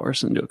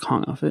sawhorse and do a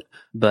Kong off it.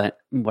 But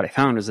what I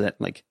found is that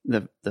like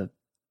the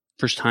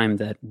first time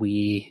that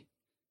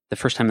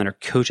our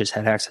coaches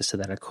had access to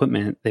that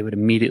equipment, they would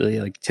immediately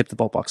like tip the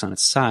vault box on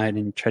its side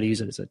and try to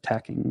use it as an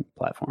attacking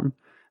platform.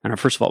 And our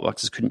first vault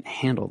boxes couldn't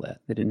handle that.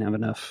 They didn't have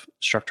enough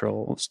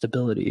structural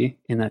stability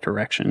in that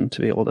direction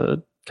to be able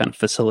to kind of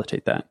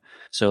facilitate that.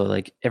 So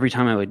like every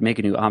time I would make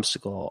a new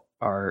obstacle,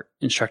 our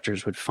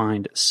instructors would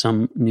find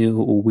some new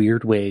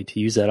weird way to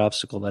use that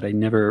obstacle that I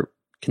never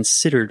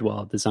considered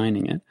while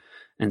designing it.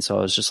 And so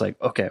I was just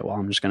like, okay, well,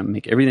 I'm just going to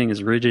make everything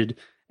as rigid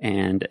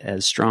and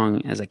as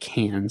strong as I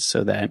can,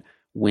 so that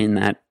when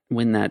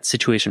that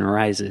situation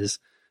arises,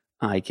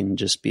 I can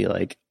just be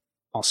like,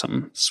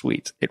 awesome,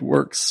 sweet, it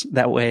works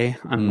that way.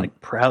 I'm like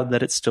proud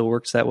that it still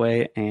works that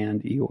way.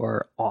 And you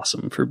are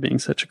awesome for being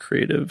such a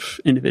creative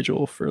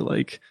individual, for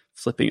like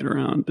flipping it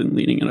around and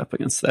leaning it up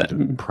against that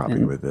and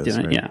propping with this.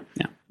 Right?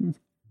 Yeah.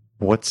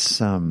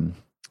 What's I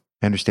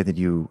understand that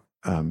you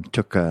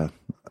took a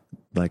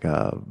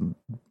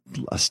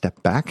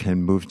step back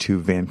and moved to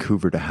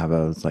Vancouver to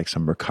have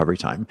some recovery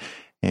time.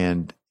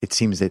 And it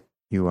seems that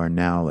you are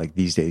now, like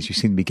these days, you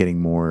seem to be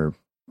getting more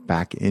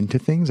back into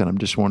things. And I'm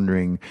just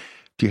wondering,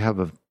 do you have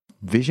a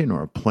vision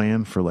or a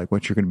plan for like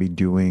what you're going to be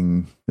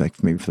doing,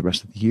 like maybe for the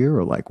rest of the year,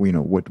 or like, you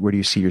know, where do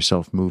you see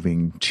yourself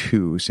moving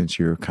to, since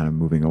you're kind of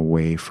moving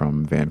away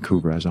from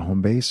Vancouver as a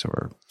home base,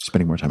 or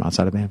spending more time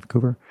outside of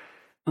Vancouver?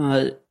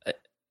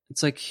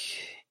 It's like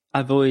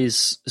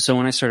so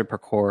when I started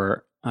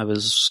parkour,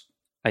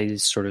 I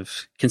sort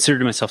of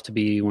considered myself to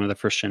be one of the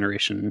first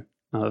generation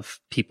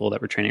of people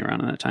that were training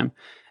around at that time.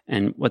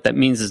 And what that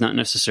means is not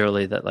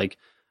necessarily that like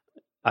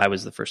I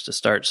was the first to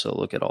start, so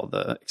look at all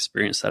the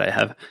experience that I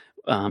have.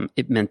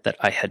 It meant that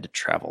I had to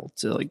travel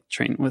to like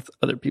train with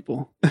other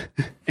people.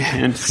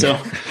 And so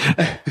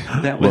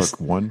that was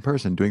one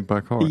person doing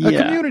parkour,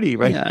 a community,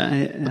 right?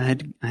 Yeah,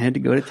 I had to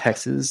go to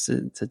Texas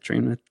to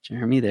train with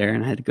Jeremy there,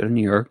 and I had to go to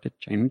New York to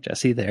train with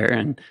Jesse there.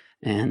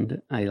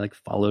 And I like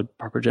followed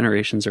Parkour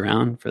Generations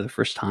around for the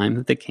first time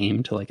that they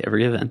came to like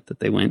every event that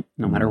they went,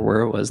 no matter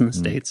where it was in the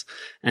States.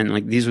 And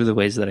like, these were the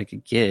ways that I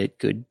could get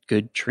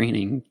good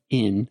training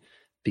in,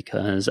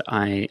 because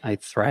I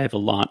thrive a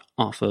lot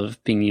off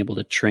of being able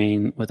to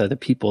train with other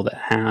people that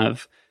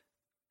have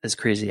as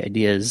crazy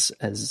ideas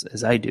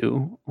as I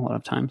do a lot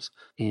of times.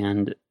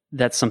 And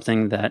that's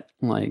something that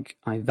like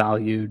I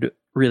valued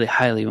really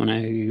highly when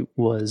I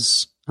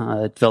was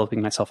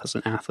developing myself as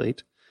an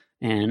athlete.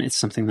 And it's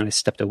something that I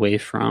stepped away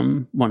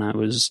from when I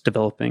was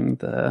developing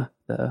the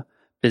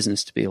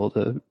business to be able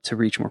to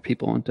reach more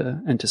people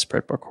and to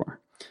spread parkour.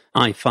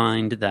 I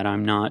find that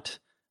I'm not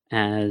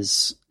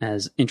as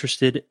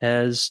interested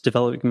as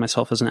developing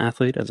myself as an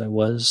athlete as I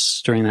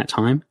was during that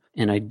time.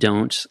 And I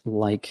don't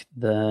like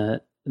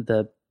the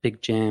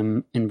big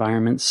jam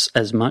environments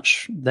as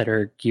much that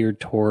are geared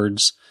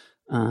towards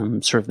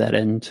sort of that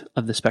end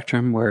of the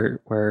spectrum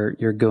where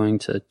you're going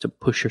to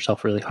push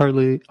yourself really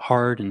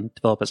hard and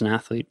develop as an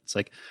athlete. It's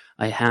like,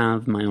 I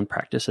have my own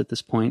practice at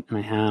this point, and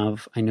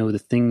I know the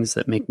things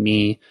that make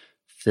me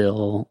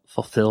feel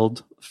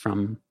fulfilled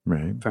from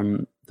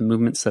the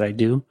movements that I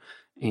do.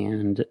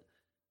 And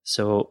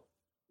so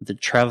the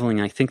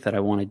traveling I think that I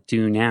want to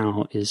do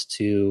now is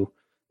to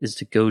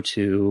go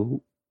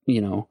to,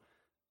 you know,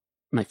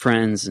 my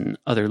friends and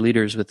other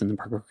leaders within the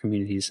parkour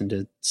communities, and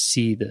to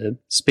see the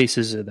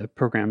spaces or the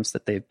programs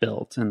that they've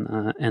built, and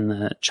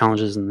the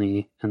challenges and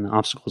the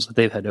obstacles that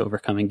they've had to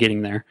overcome in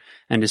getting there,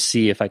 and to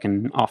see if I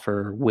can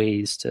offer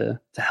ways to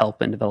help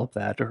and develop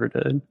that, or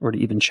to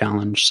even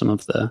challenge some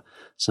of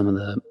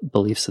the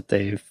beliefs that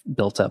they've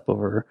built up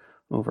over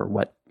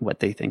what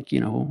they think, you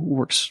know,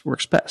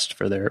 works best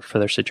for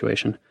their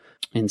situation.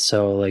 And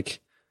so like,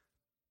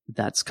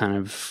 that's kind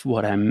of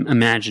what I'm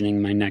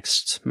imagining my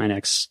next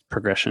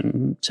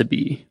progression to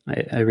be.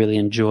 I really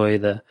enjoy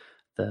the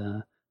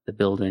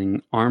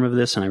building arm of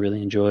this, and I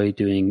really enjoy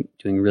doing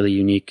really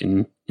unique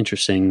and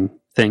interesting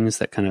things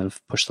that kind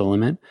of push the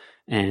limit.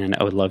 And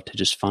I would love to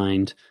just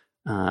find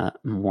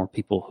more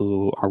people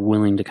who are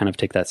willing to kind of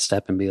take that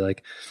step and be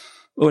like,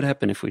 what would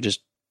happen if we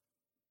just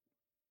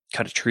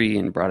cut a tree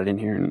and brought it in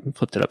here and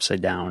flipped it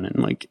upside down,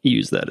 and like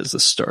use that as the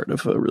start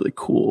of a really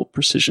cool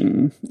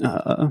precision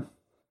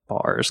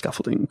bar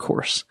scaffolding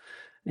course,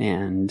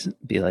 and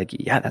be like,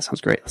 yeah, that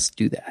sounds great. Let's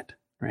do that.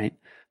 Right.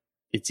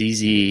 It's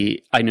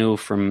easy. I know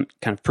from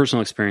kind of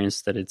personal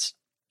experience that it's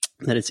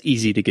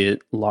easy to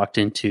get locked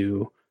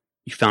into,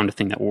 you found a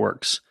thing that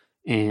works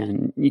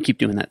and you keep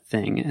doing that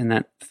thing, and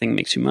that thing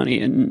makes you money,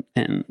 and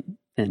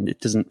it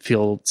doesn't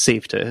feel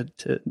safe to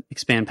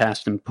expand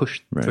past and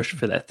push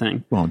for that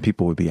thing. Well, and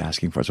people would be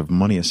asking for us, of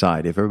money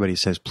aside, if everybody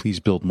says,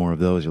 please build more of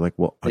those, you're like,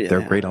 well,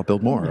 they're great. I'll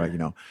build more. Right. You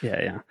know?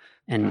 Yeah.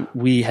 And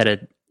we had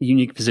a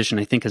unique position,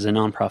 I think, as a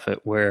nonprofit,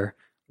 where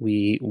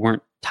we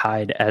weren't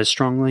tied as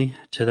strongly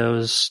to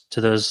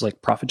those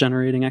like profit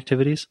generating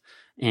activities.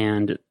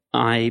 And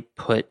I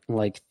put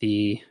like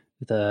the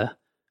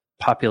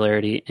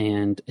popularity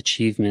and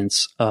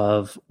achievements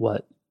of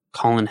what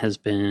Colin has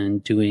been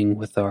doing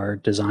with our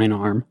design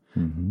arm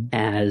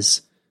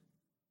as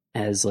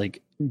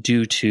like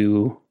due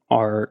to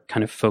our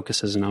kind of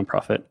focus as a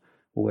nonprofit,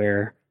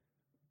 where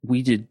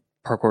we did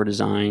parkour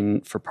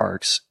design for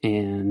parks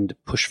and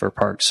push for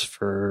parks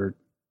for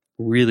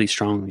really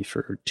strongly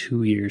for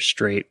 2 years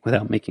straight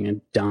without making a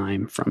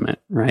dime from it.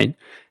 Right.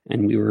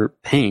 And we were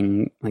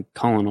paying like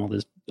Colin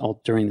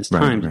all during this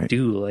time to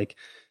do like,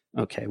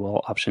 okay,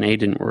 well, option A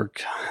didn't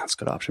work. Let's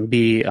go to option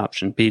B.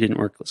 Option B didn't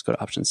work. Let's go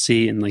to option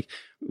C. And like,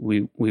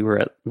 we were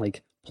at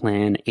like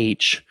plan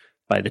H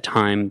by the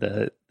time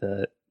they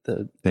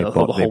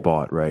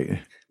bought, right?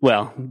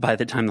 Well, by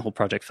the time the whole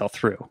project fell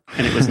through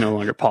and it was no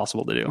longer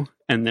possible to do.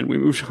 And then we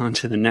moved on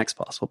to the next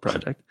possible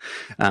project.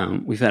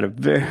 We've had a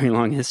very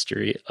long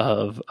history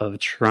of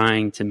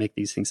trying to make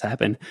these things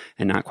happen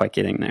and not quite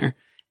getting there.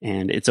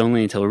 And it's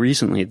only until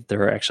recently that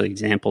there are actually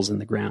examples in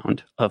the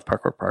ground of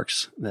parkour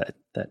parks that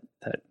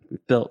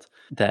we've built,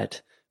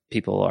 that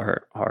people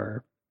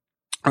are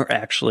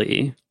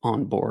actually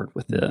on board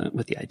with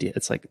the idea.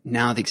 It's like,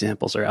 now the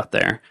examples are out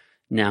there.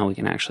 Now we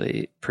can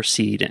actually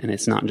proceed, and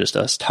it's not just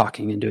us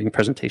talking and doing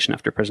presentation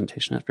after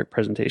presentation after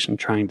presentation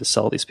trying to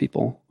sell these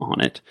people on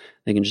it.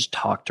 They can just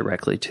talk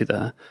directly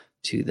to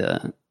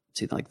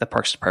like the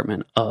parks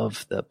department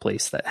of the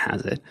place that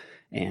has it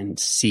and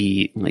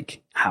see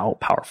like how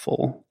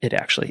powerful it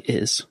actually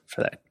is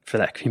for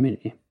that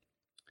community.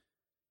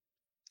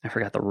 I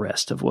forgot the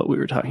rest of what we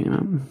were talking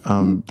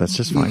about. That's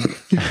just fine.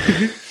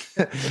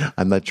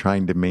 I'm not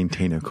trying to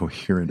maintain a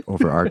coherent,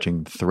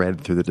 overarching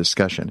thread through the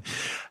discussion.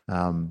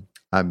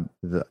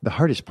 The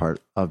hardest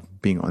part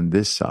of being on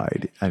this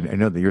side, and I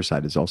know that your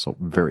side is also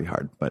very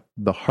hard, but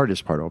the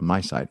hardest part on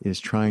my side is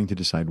trying to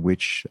decide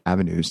which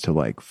avenues to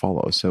like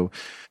follow. So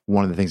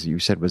one of the things that you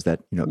said was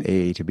that,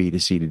 A to B to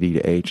C to D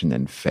to H and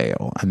then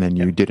fail. And then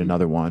you did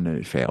another one and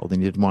it failed,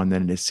 and you did one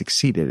and then it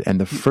succeeded. And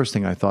the first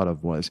thing I thought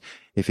of was,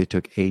 if it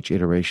took H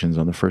iterations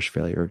on the first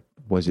failure,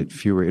 was it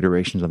fewer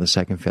iterations on the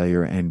second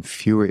failure and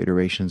fewer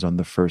iterations on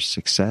the first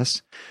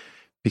success?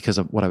 Because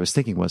of what I was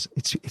thinking was,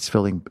 it's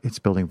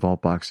building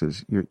vault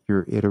boxes.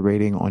 You're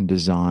iterating on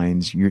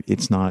designs.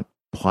 It's not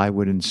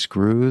plywood and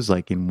screws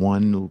like in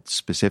one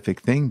specific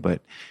thing,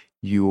 but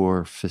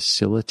you're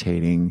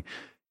facilitating.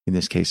 In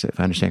this case, if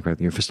I understand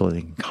correctly, you're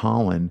facilitating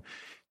Colin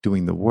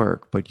doing the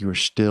work, but you're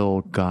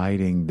still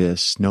guiding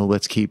this. No,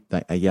 let's keep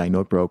that. Yeah, I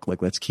know it broke.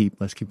 Like let's keep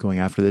going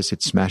after this.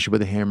 It's smash it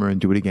with a hammer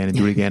and do it again and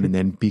do it again, and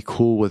then be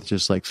cool with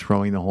just like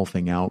throwing the whole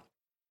thing out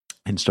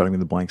and starting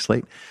with a blank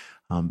slate.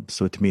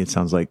 So to me, it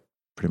sounds like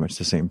pretty much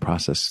the same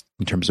process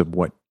in terms of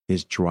what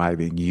is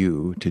driving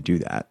you to do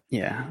that.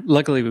 Yeah.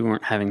 Luckily we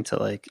weren't having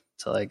to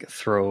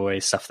throw away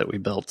stuff that we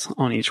built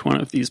on each one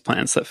of these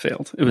plants that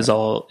failed. It was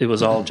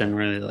all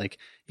generally like,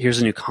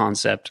 here's a new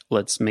concept.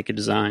 Let's make a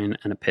design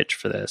and a pitch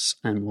for this,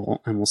 and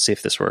we'll see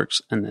if this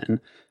works. And then,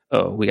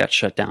 we got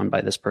shut down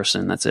by this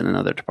person that's in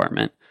another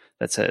department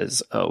that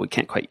says, we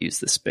can't quite use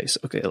this space.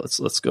 Okay,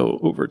 let's go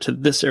over to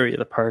this area of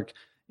the park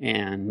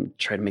and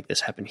try to make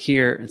this happen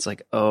here. It's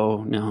like,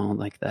 oh no,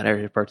 like that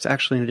area of park's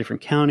actually in a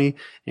different county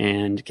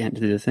and can't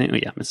do the thing. Oh,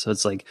 yeah. So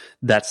it's like,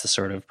 that's the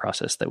sort of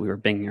process that we were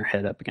banging our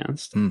head up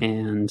against.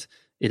 And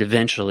it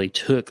eventually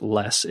took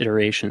less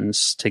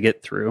iterations to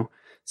get through,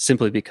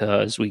 simply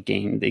because we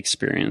gained the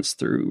experience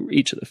through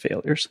each of the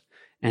failures.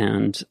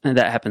 And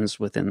that happens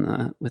within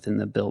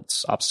the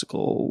built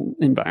obstacle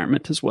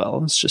environment as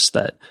well. It's just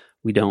that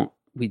we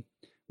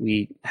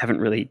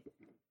haven't really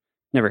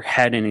never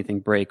had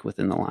anything break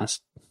within the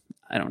last,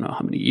 I don't know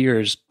how many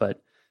years,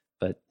 but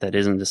that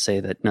isn't to say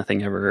that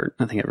nothing ever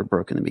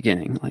broke in the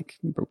beginning. Like,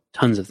 we broke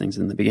tons of things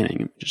in the beginning,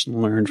 and we just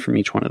learned from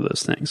each one of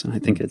those things. And I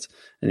think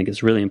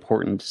it's really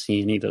important to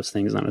see any of those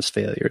things not as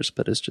failures,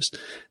 but as just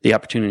the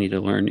opportunity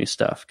to learn new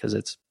stuff, because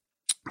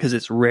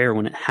it's rare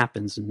when it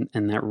happens,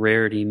 and that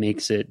rarity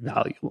makes it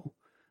valuable.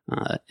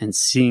 And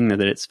seeing that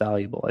it's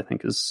valuable, I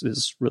think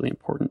is really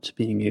important to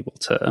being able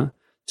to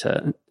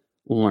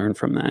learn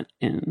from that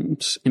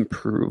and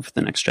improve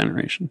the next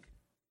generation.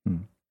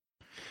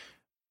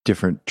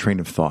 Different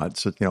train of thought.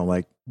 So,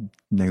 like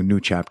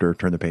new chapter,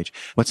 turn the page.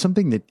 What's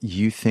something that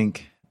you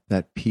think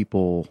that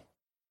people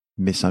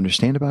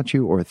misunderstand about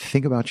you or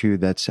think about you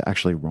that's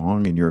actually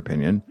wrong in your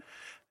opinion?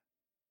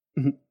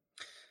 Mm-hmm.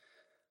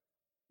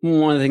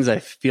 One of the things I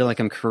feel like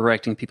I'm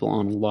correcting people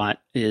on a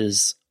lot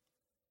is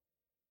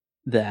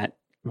that,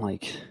 one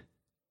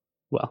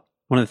of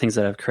the things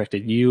that I've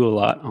corrected you a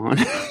lot on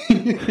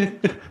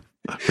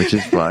which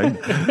is fine.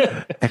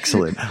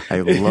 Excellent. I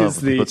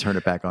love when people turn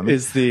it back on me.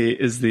 Is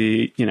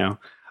the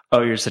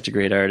oh, you're such a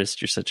great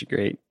artist. You're such a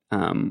great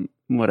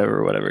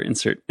whatever.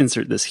 Insert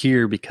this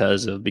here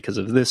because of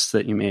this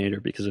that you made, or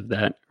because of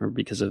that, or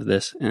because of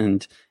this.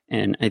 And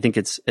I think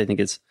it's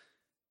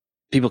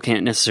people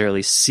can't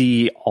necessarily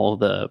see all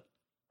the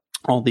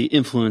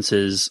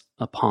influences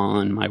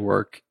upon my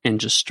work and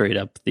just straight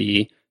up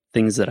the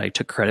things that I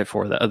took credit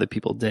for that other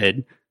people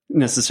did.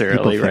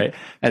 Necessarily, right?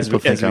 I'm a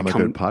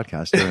good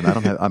podcaster, and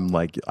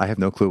I have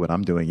no clue what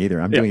I'm doing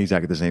either. I'm doing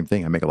exactly the same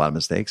thing. I make a lot of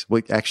mistakes.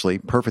 Well, actually,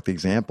 perfect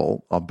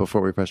example.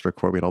 Before we pressed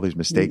record, we had all these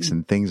mistakes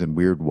and things and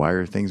weird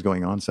wire things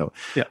going on. So,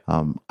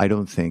 I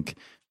don't think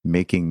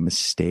making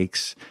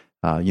mistakes,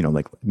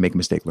 like make a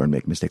mistake, learn,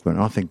 make a mistake, learn. I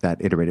don't think that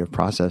iterative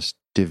process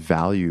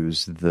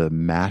devalues the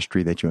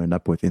mastery that you end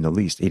up with in the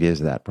least. It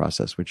is that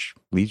process which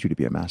leads you to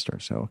be a master.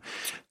 So.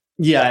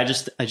 Yeah, I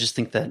just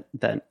think that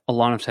a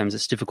lot of times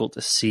it's difficult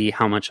to see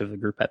how much of a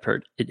group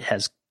effort it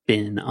has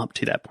been up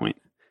to that point.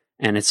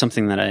 And it's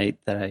something that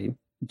I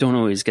don't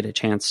always get a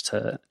chance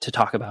to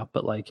talk about.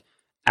 But like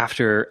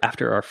after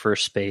our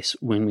first space,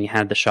 when we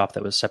had the shop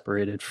that was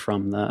separated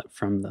from the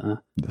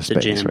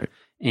space, gym, right,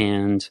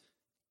 and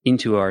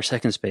into our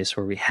second space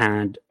where we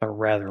had a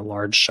rather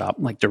large shop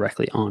like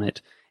directly on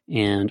it,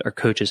 and our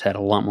coaches had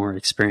a lot more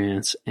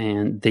experience,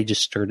 and they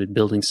just started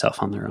building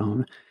stuff on their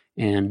own.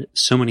 And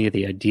so many of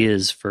the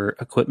ideas for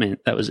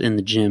equipment that was in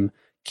the gym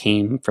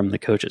came from the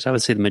coaches. I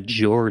would say the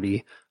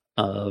majority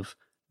of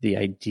the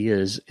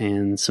ideas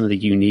and some of the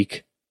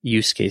unique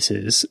use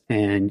cases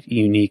and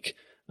unique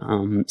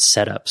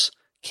setups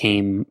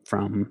came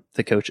from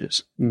the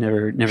coaches.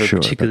 Never sure,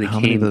 particularly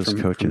how came many of those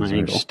from coaches my are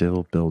angle.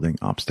 Still building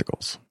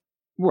obstacles?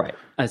 Right.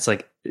 It's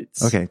like,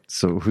 it's Okay,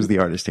 so who's the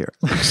artist here?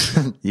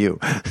 You.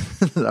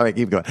 All right,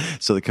 keep going.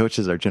 So the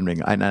coaches are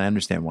generating, I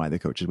understand why the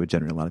coaches would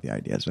generate a lot of the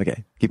ideas.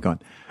 Okay, keep going.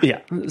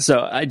 yeah. So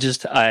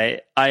I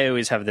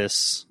always have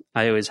this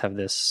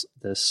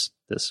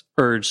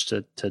urge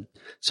to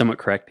somewhat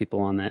correct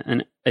people on that.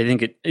 And I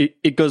think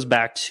it goes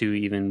back to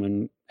even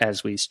when,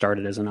 as we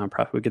started as a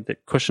nonprofit, we get the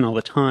question all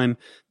the time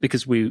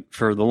because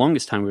for the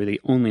longest time, we were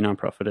the only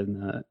nonprofit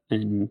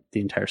in the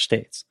entire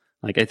States.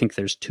 Like, I think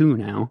there's 2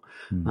 now.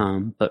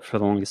 But for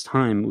the longest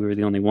time, we were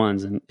the only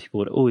ones. And people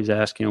would always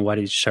ask, why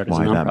did you start as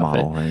a nonprofit? That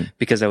model, right?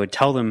 Because I would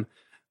tell them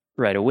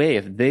right away,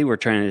 if they were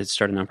trying to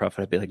start a nonprofit,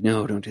 I'd be like,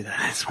 no, don't do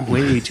that. It's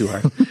way too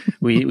hard.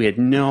 We had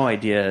no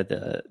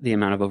idea the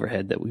amount of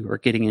overhead that we were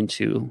getting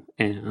into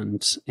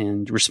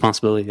and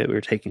responsibility that we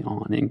were taking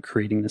on in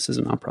creating this as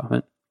a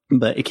nonprofit.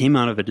 But it came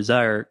out of a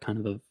desire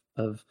kind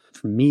of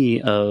for me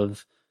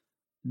of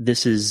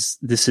this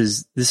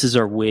is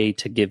our way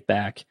to give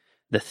back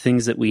the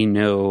things that we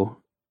know,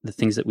 the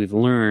things that we've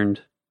learned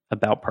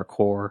about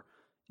parkour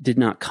did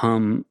not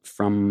come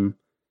from,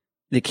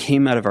 they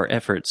came out of our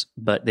efforts,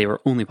 but they were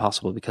only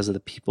possible because of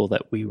the people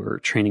that we were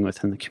training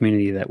with in the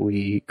community that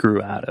we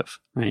grew out of,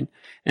 right?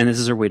 And this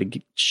is our way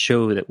to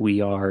show that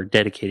we are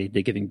dedicated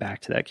to giving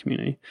back to that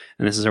community.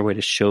 And this is our way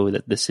to show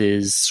that this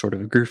is sort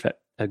of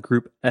a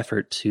group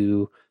effort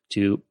to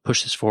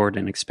push this forward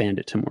and expand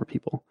it to more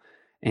people.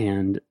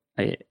 And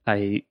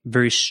I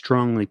very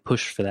strongly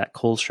push for that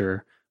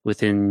culture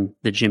within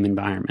the gym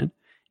environment.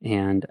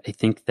 And I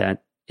think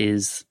that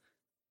is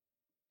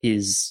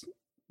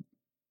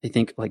I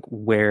think like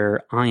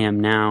where I am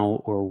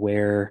now, or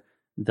where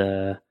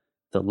the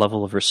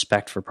level of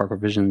respect for Parkour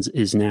Visions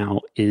is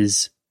now,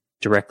 is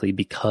directly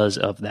because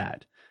of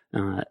that.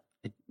 I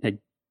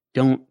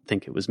don't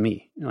think it was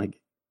me. Like,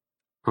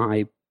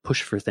 I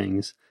push for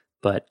things,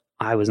 but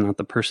I was not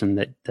the person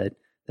that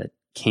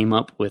came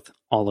up with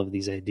all of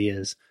these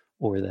ideas,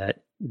 or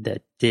that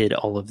did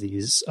all of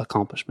these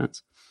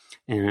accomplishments.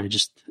 And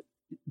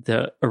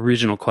the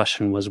original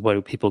question was, what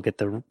do people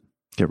get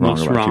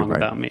most wrong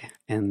about me?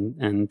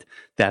 And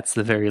that's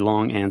the very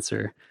long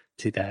answer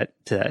to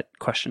that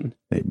question.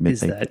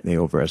 They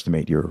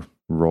overestimate your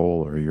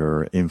role or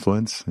your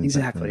influence.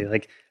 Exactly.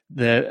 Like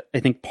I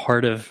think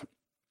part of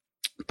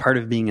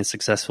being a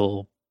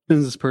successful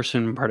business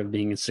person, part of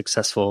being a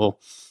successful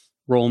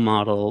role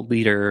model,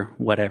 leader,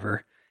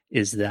 whatever,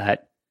 is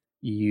that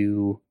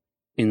you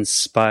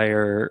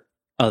inspire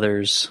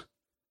others,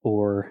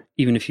 or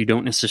even if you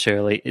don't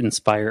necessarily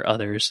inspire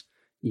others,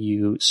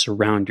 you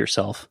surround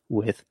yourself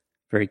with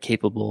very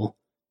capable,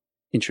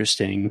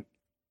 interesting,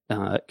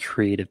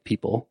 creative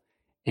people,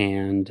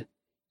 and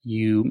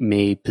you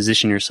may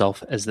position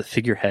yourself as the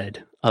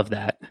figurehead of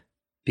that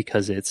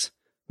because it's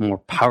more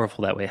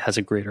powerful that way. It has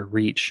a greater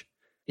reach.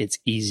 It's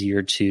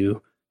easier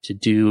to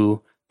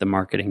do the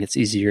marketing. It's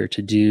easier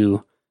to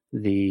do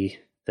the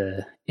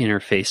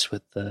interface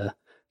with the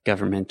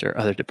government or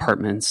other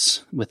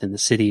departments within the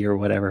city or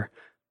whatever.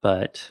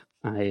 But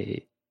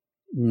I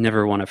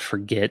never want to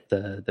forget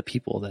the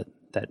people that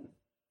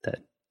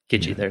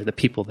get you there, the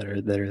people that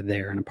are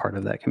there and a part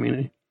of that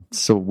community.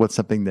 So what's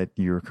something that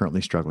you're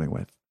currently struggling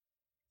with?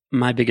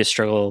 My biggest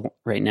struggle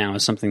right now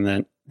is something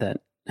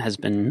that has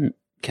been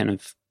kind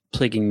of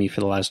plaguing me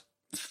for the last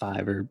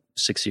 5 or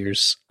 6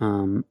 years,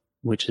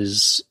 which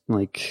is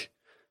like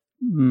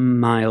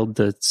mild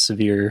to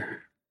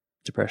severe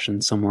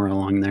depression, somewhere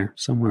along there,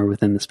 somewhere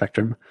within the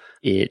spectrum.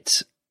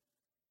 It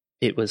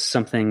was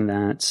something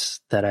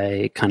that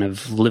I kind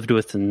of lived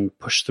with and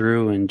pushed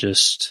through and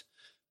just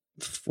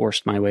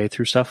forced my way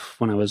through stuff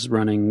when I was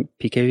running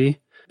PKV,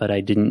 but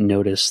I didn't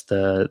notice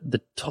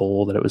the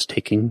toll that it was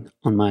taking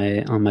on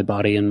my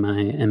body and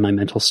my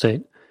mental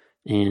state.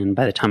 And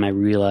by the time I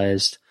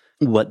realized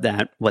what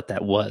that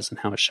was and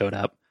how it showed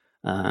up,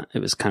 it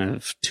was kind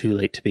of too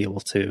late to be able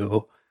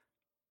to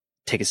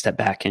take a step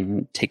back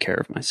and take care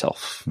of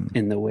myself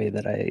in the way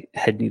that I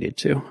had needed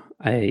to.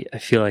 I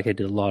feel like I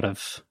did a lot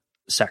of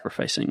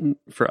sacrificing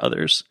for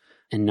others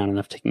and not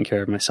enough taking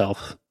care of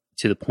myself,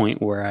 to the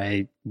point where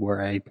I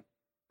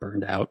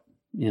burned out,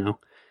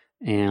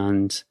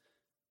 and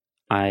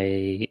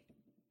I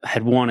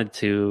had wanted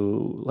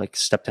to like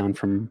step down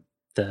from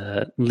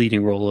the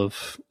leading role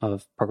of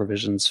Parkour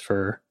Visions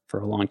for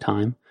a long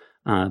time,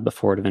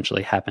 before it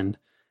eventually happened.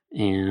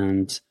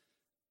 And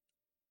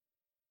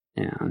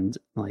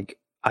like,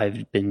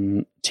 I've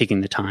been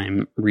taking the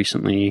time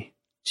recently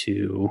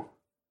to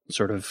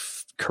sort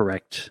of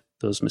correct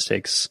those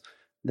mistakes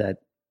that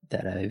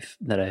I've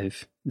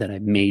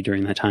made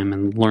during that time,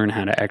 and learn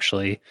how to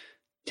actually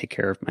take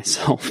care of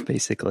myself,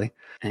 basically.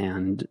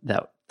 And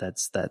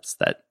that's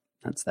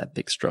that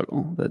big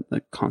struggle.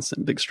 The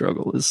constant big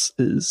struggle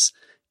is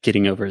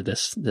getting over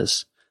this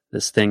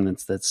thing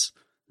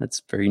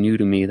that's very new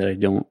to me, that I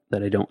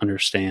don't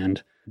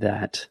understand,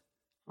 that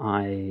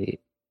I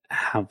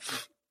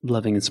have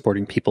loving and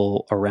supporting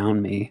people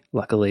around me,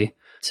 luckily,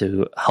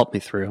 to help me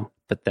through.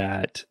 But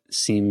that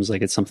seems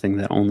like it's something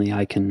that only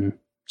I can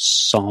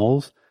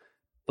solve,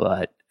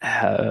 but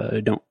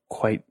I don't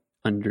quite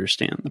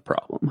understand the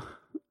problem.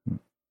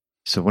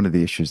 So one of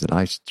the issues that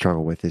I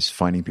struggle with is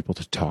finding people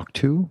to talk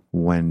to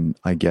when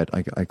I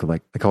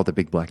call it the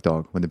big black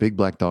dog. When the big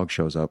black dog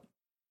shows up,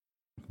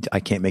 I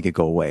can't make it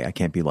go away. I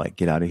can't be like,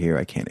 get out of here.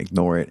 I can't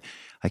ignore it.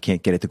 I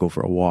can't get it to go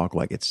for a walk.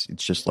 Like it's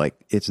just like,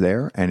 it's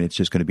there and it's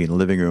just going to be in the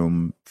living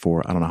room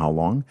for, I don't know how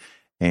long.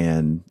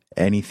 And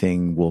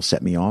anything will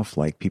set me off.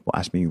 Like people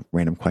ask me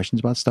random questions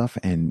about stuff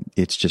and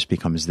it's just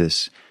becomes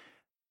this,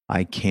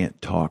 I can't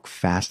talk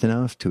fast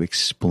enough to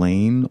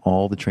explain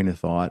all the train of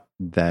thought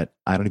that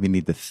I don't even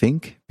need to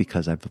think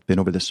because I've been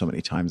over this so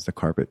many times. The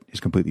carpet is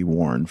completely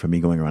worn from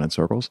me going around in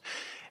circles.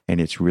 And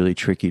it's really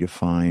tricky to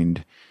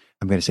find,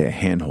 I'm going to say, a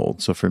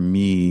handhold. So for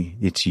me,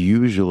 it's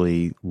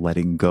usually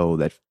letting go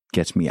that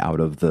gets me out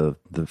of the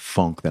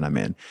funk that I'm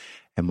in.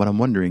 And what I'm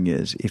wondering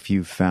is if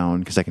you've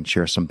found, because I can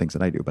share some things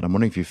that I do, but I'm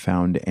wondering if you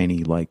found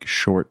any like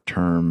short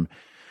term.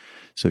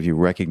 So if you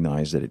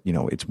recognize that,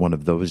 it's one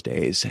of those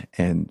days.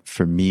 And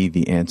for me,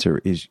 the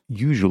answer is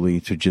usually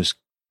to just,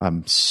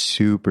 I'm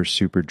super,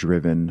 super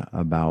driven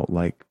about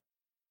like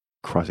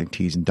crossing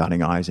T's and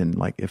dotting I's. And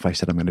like, if I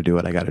said I'm going to do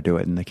it, I got to do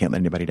it and I can't let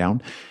anybody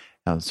down.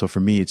 So for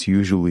me, it's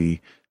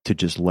usually to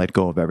just let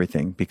go of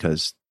everything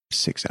because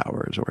 6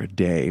 hours or a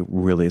day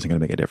really isn't going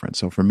to make a difference.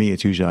 So for me,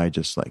 it's usually I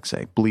just like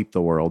say, bleep the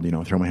world,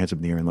 throw my hands up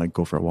in the air and like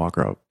go for a walk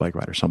or a bike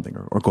ride or something,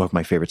 or go have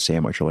my favorite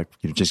sandwich or like,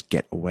 just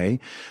get away.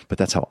 But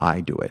that's how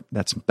I do it.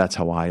 That's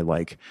how I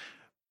like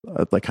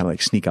kind of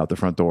like sneak out the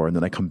front door and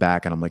then I come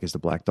back and I'm like, is the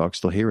black dog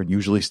still here? And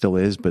usually still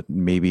is, but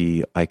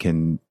maybe I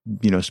can,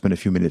 spend a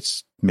few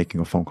minutes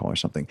making a phone call or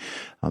something.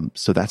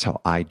 So that's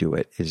how I do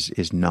it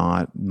is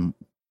not,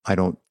 I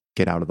don't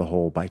get out of the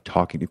hole by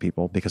talking to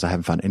people because I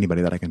haven't found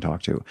anybody that I can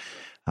talk to.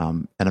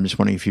 And I'm just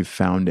wondering if you've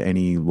found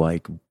any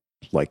like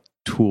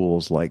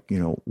tools, like,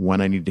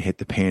 when I need to hit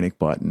the panic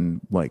button,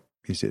 like,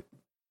 is it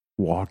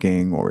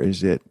walking or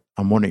is it,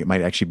 I'm wondering, it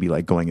might actually be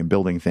like going and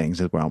building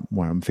things where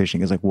I'm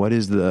fishing is like, what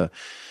is the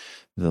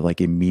like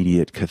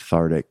immediate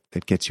cathartic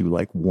that gets you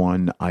like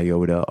one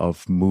iota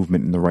of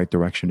movement in the right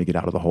direction to get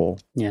out of the hole?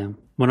 Yeah.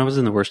 When I was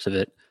in the worst of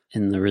it,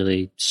 in the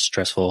really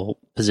stressful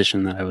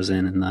position that I was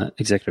in the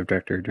executive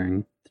director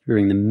during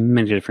the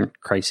many different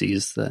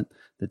crises that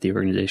the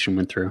organization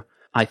went through,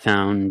 I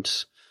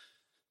found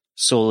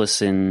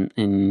solace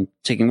in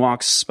taking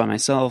walks by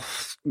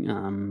myself,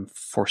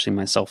 forcing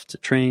myself to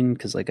train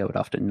because like I would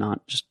often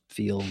not just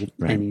feel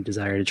any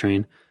desire to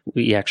train.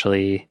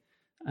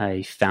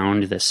 I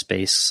found this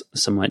space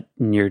somewhat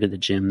near to the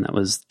gym that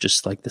was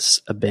just like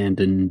this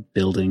abandoned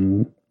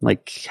building,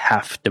 like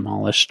half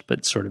demolished,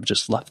 but sort of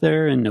just left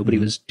there and nobody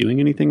was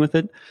doing anything with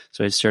it.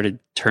 So I started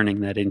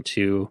turning that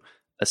into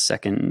a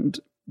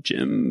second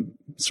gym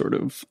sort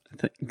of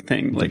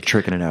thing, like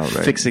tricking it out,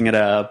 right? Fixing it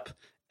up,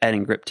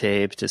 adding grip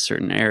tape to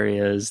certain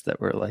areas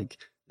that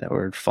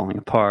were falling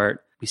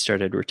apart. We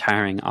started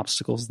retiring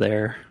obstacles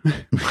there.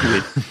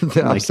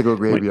 The obstacle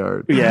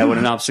graveyard. When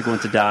an obstacle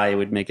went to die, it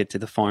would make it to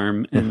the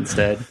farm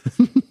instead.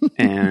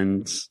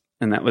 and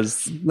that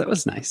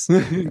was nice.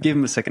 Give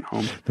him a second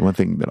home. The one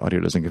thing that audio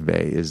doesn't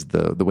convey is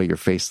the way your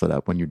face lit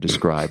up when you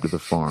described the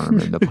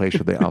farm and the place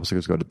where the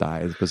obstacles go to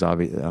die. It was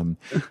obvious. I don't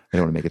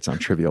want to make it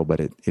sound trivial,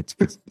 but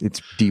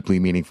it's deeply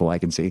meaningful. I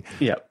can see.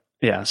 Yeah.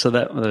 Yeah. So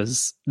that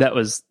was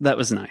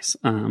nice.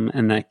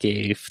 And that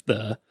gave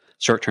the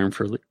short-term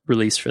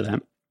release for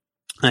that.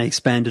 I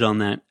expanded on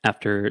that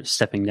after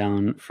stepping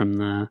down from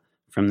the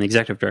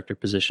executive director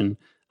position.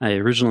 I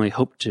originally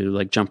hoped to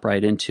like jump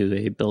right into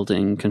a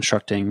building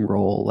constructing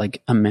role,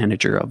 like a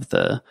manager of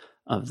the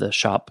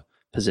shop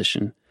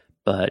position.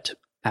 But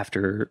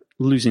after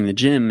losing the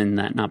gym and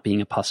that not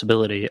being a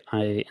possibility,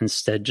 I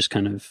instead just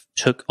kind of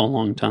took a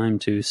long time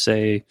to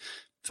say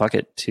fuck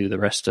it to the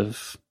rest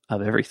of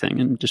everything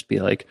and just be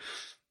like,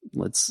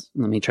 let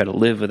me try to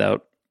live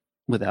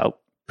without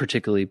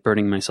particularly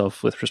burdening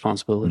myself with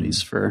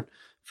responsibilities for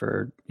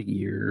a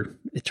year.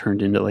 It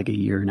turned into like a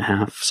year and a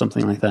half,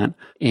 something like that.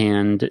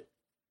 And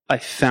I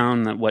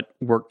found that what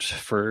worked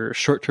for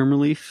short-term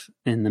relief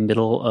in the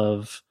middle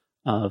of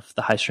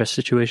the high-stress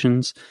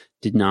situations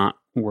did not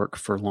work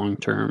for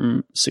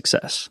long-term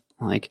success.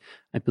 Like,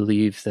 I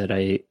believe that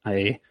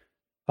I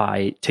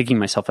by taking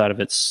myself out of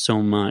it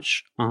so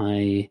much,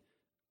 I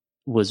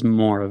was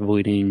more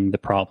avoiding the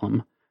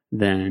problem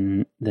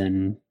than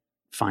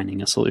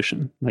finding a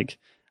solution. Like,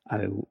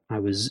 I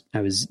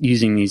was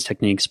using these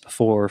techniques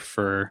before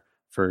for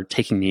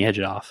taking the edge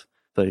off,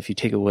 but if you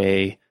take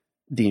away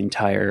the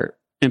entire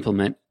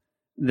implement,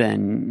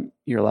 then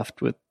you're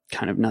left with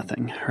kind of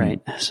nothing,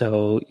 right?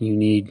 So you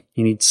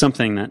need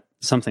something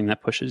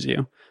that pushes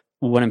you.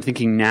 What I'm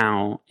thinking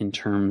now in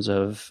terms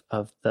of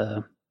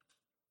the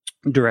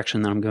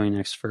direction that I'm going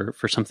next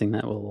for something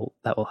that will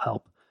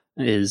help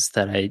is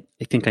that I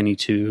think I need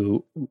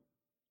to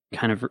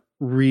kind of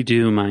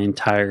redo my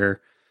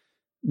entire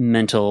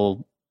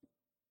mental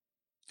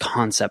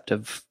concept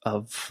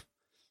of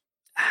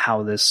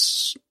how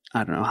this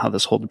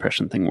whole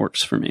depression thing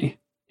works for me,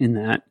 in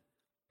that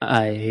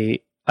I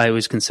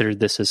always considered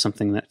this as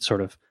something that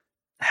sort of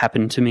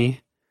happened to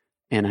me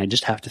and I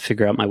just have to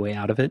figure out my way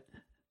out of it.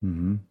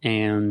 Mm-hmm.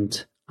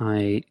 And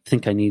I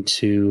think I need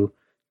to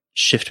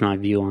shift my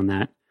view on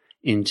that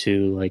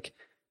into like,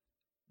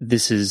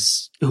 this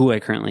is who I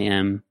currently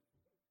am.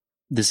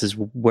 This is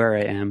where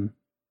I am.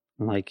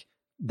 Like,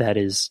 that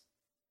is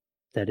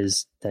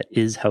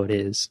how it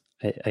is.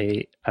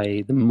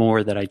 The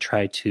more that I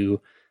try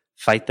to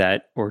fight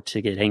that or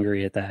to get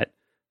angry at that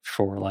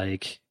for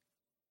like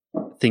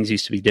things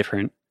used to be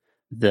different,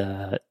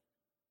 the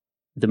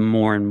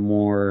more and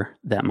more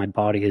that my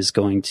body is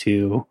going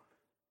to,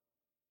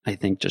 I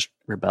think, just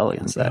rebel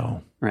against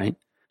that. Right.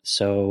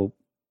 So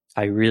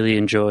I really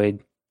enjoyed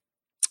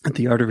at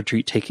the Art of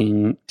Retreat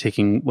taking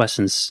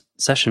Weston's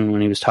session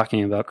when he was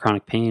talking about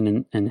chronic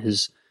pain and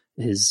his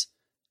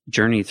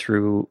journey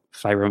through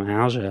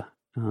fibromyalgia.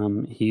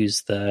 He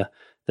used the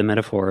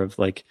metaphor of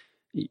like,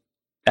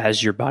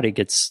 as your body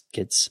gets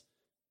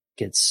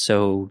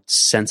so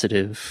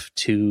sensitive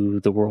to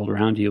the world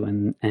around you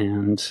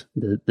and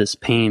this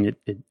pain,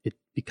 it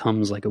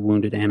becomes like a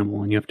wounded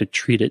animal, and you have to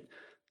treat it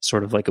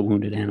sort of like a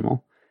wounded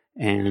animal.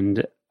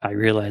 And I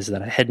realized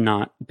that I had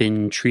not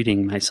been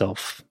treating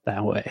myself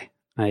that way.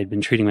 I had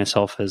been treating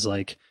myself as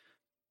like,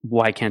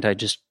 why can't I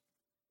just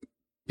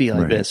be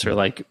like this? Or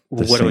like,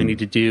 what do I need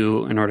to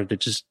do in order to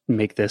just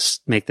make this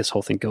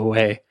whole thing go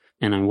away?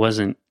 And I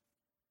wasn't,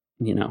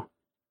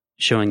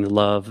 showing the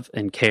love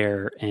and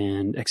care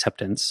and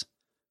acceptance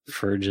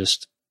for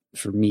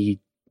me,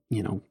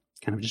 kind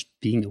of just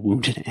being a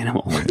wounded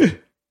animal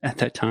at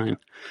that time.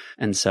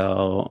 And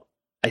so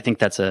I think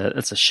that's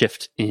a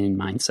shift in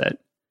mindset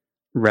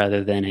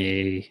rather than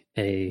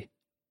a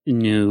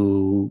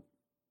new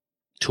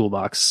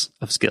toolbox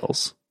of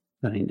skills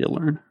that I need to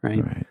learn,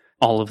 right?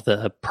 All of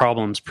the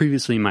problems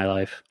previously in my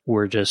life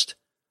were just,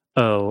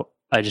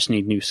 I just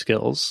need new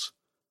skills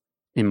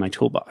in my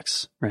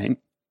toolbox, right?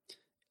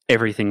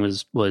 Everything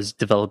was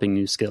developing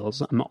new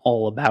skills. I'm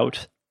all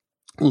about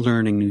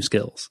learning new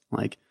skills.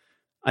 Like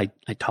I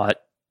taught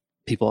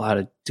people how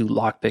to do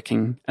lock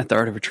picking at the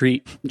Art of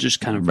Retreat, just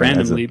kind of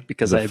randomly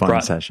because I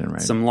brought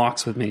some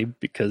locks with me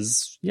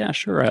because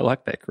I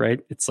lock pick,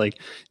 right? It's like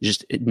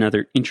just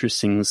another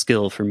interesting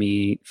skill for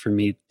me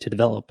to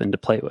develop and to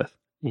play with.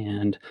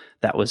 And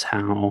that was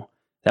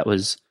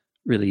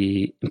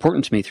really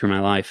important to me through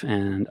my life.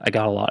 And I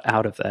got a lot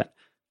out of that,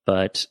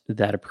 but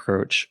that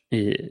approach,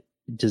 it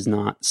does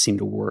not seem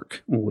to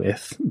work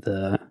with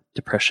the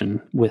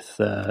depression, with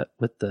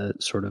the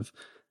sort of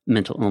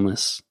mental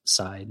illness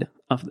side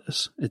of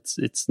this.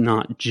 It's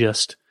not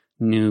just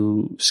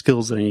new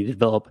skills that I need to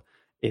develop.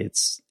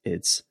 It's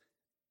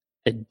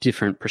a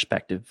different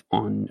perspective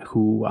on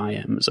who I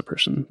am as a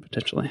person,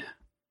 potentially.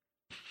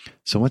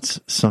 So what's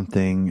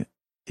something,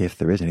 if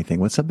there is anything,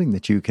 what's something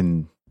that you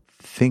can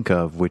think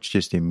of which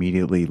just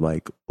immediately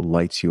like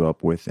lights you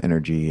up with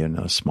energy and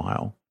a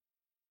smile?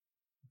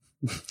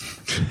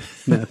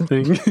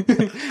 Nothing. No,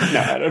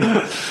 I don't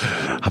know.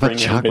 How about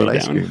chocolate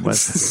ice cream?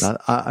 What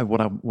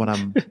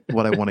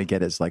I want to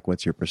get is like,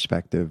 what's your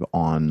perspective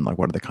on like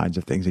what are the kinds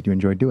of things that you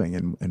enjoy doing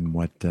and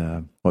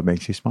what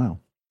makes you smile?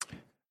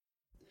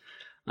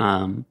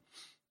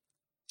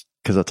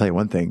 Because I'll tell you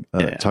one thing,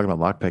 talking about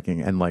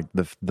lockpicking and like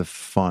the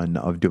fun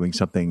of doing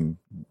something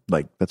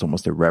like that's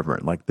almost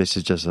irreverent. Like this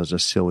is just such a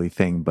silly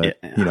thing, but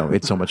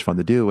it's so much fun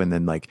to do. And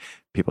then like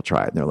people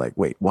try it and they're like,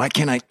 wait, why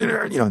can't I,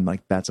 and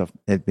like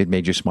it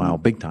made you smile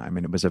big time.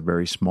 And it's a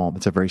very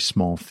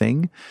small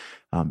thing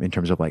in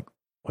terms of like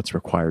what's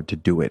required to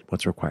do it,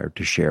 what's required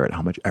to share it,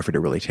 how much effort it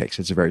really takes.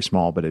 It's very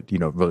small, but it,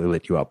 really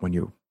lit you up when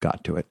you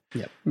got to it.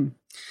 Yep.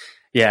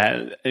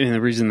 Yeah, I mean, the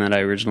reason that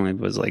I originally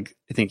was like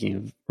thinking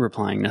of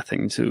replying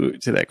nothing to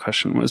that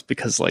question was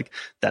because like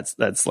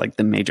that's like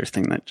the major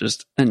thing that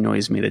just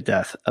annoys me to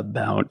death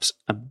about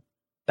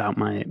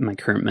my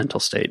current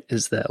mental state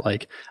is that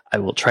like I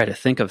will try to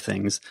think of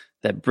things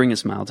that bring a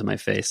smile to my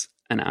face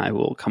and I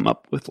will come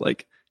up with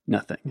like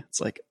nothing. It's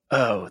like,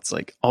 it's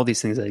like all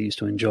these things I used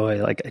to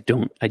enjoy, like I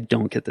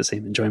don't get the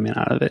same enjoyment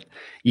out of it.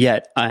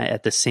 Yet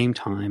at the same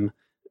time,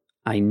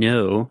 I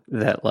know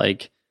that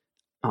like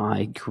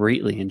I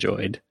greatly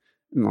enjoyed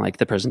like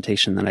the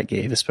presentation that I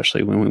gave,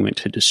 especially when we went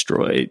to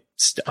destroy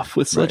stuff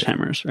with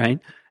sledgehammers, right?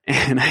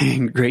 And I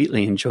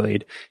greatly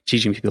enjoyed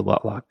teaching people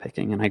about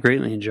lockpicking, and I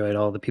greatly enjoyed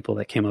all the people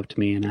that came up to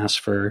me and asked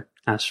for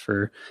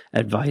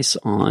advice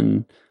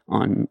on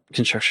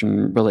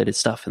construction related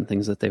stuff and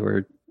things that they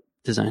were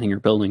designing or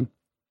building.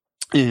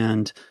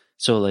 And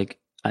so like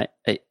I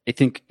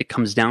think it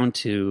comes down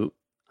to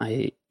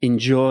I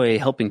enjoy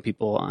helping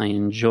people. I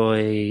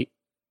enjoy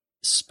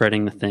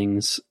spreading the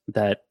things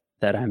that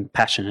I'm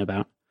passionate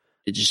about.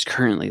 It just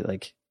currently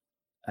like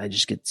I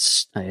get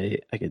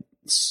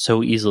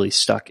so easily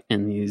stuck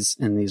in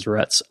these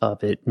ruts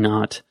of it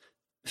not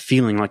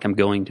feeling like I'm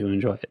going to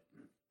enjoy it.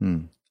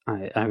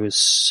 I was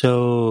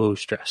so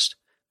stressed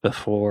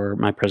before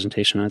my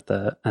presentation at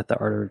the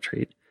Art of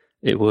Retreat.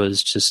 It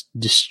was just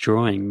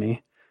destroying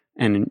me,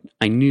 and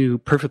I knew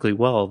perfectly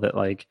well that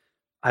like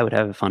I would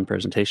have a fun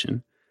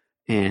presentation,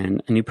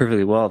 and I knew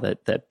perfectly well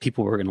that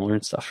people were going to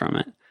learn stuff from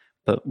it.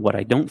 But what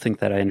I don't think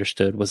that I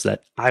understood was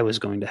that I was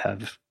going to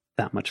have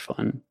that much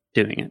fun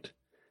doing it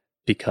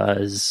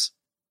because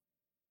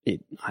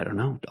I don't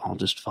know, it all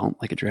just felt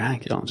like a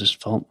drag. It all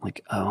just felt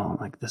like, oh,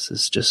 like this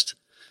is just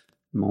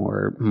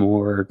more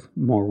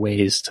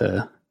ways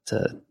to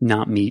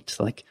not meet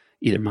like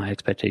either my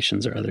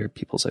expectations or other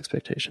people's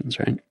expectations,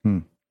 right?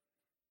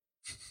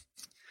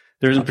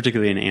 There isn't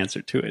particularly an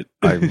answer to it.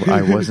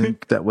 I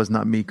wasn't, that was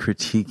not me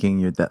critiquing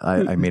you. That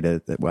I made I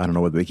don't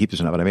know whether we keep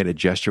this or not, but I made a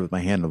gesture with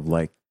my hand of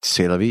like,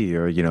 c'est la vie,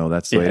 or,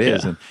 that's the way it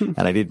is. And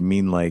I didn't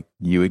mean like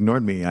you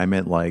ignored me. I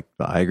meant like,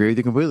 I agree with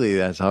you completely.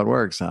 That's how it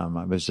works.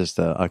 It was just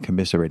a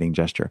commiserating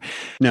gesture.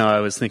 No, I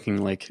was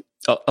thinking like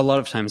a lot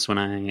of times when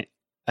I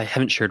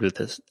haven't shared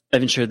this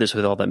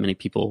with all that many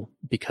people,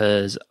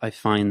 because I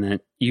find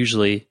that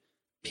usually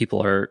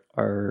people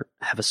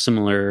have a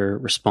similar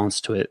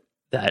response to it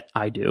that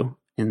I do,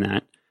 in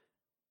that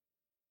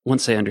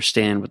once they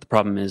understand what the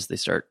problem is, they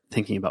start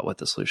thinking about what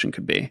the solution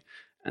could be.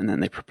 And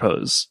then they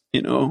propose,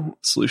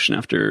 solution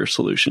after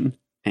solution,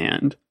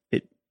 and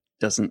it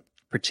doesn't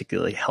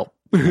particularly help.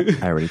 I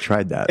already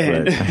tried that.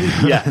 And,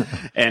 yeah.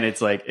 And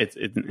it's like,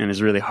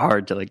 it's really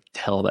hard to like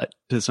tell that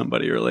to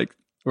somebody, or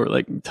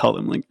tell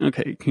them like,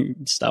 okay, can you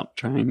stop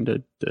trying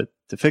to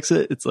fix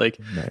it? It's like,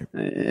 right.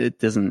 It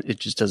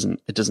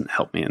doesn't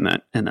help me in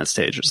that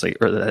stage. It's like,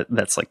 or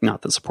that's like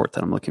not the support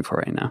that I'm looking for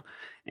right now.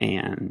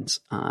 And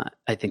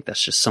I think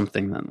that's just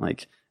something that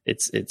like,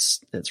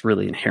 it's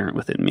really inherent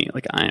within me.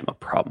 Like, I am a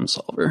problem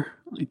solver.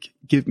 Like,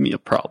 give me a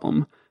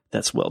problem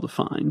that's well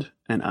defined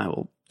and I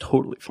will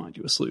totally find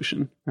you a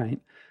solution.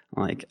 Right.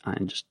 Like, I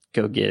just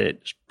go get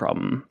it. Just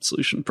problem,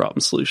 solution.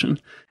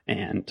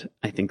 And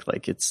I think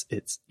like it's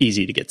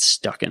easy to get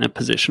stuck in a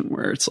position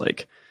where it's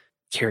like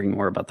caring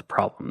more about the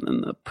problem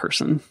than the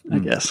person, I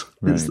guess,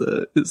 right. is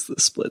the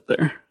split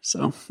there.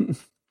 So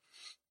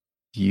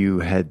you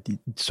had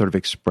sort of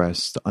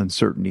expressed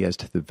uncertainty as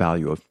to the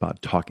value of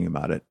talking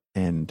about it.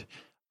 And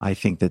I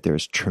think that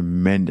there's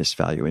tremendous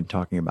value in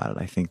talking about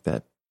it. I think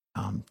that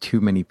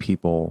too many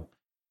people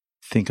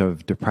think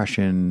of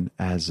depression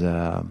as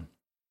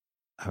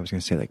I was going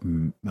to say like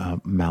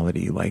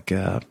malady, like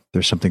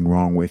there's something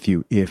wrong with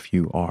you if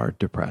you are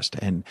depressed.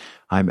 And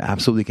I'm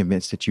absolutely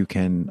convinced that you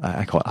can,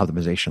 I call it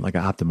optimization, like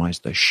I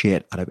optimize the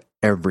shit out of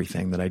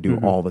everything that I do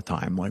all the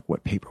time, like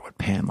what paper, what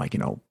pen, like,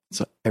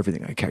 so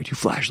everything. I carry 2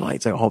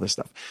 flashlights, like all this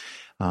stuff.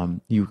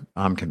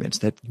 I'm convinced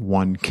that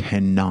one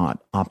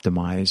cannot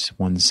optimize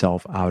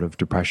oneself out of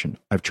depression.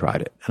 I've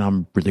tried it and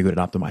I'm really good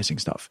at optimizing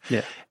stuff.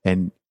 Yeah.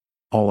 And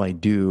all I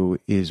do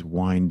is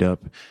wind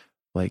up,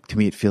 like, to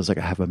me, it feels like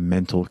I have a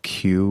mental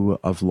cue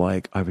of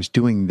like, I was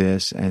doing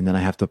this and then I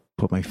have to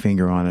put my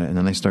finger on it and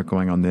then I start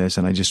going on this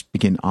and I just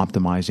begin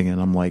optimizing and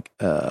I'm like,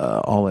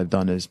 all I've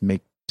done is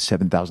make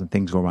 7,000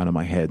 things go around in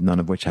my head, none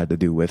of which had to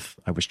do with,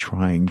 I was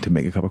trying to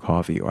make a cup of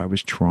coffee or I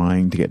was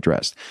trying to get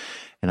dressed.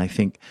 And I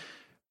think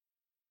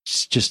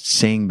just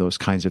saying those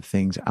kinds of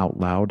things out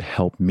loud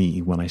help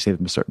me when I say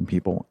them to certain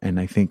people. And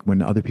I think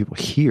when other people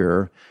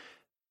hear,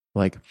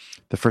 like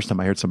the first time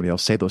I heard somebody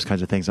else say those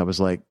kinds of things, I was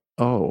like,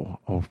 oh,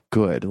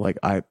 good. Like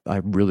I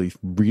really,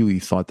 really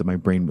thought that my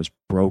brain was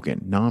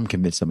broken. Now I'm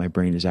convinced that my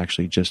brain has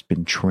actually just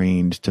been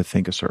trained to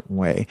think a certain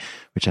way,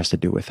 which has to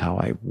do with how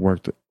I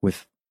worked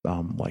with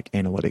like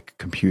analytic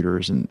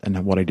computers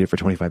and what I did for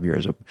 25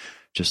 years of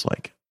just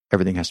like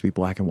everything has to be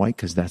black and white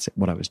because that's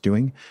what I was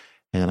doing.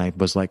 And then I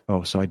was like,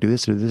 oh, so I do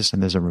this,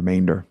 and there's a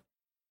remainder.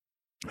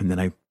 And then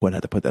I would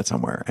have to put that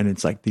somewhere. And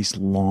it's like these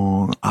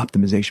long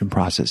optimization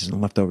processes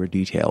and leftover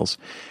details.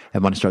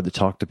 And when I started to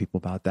talk to people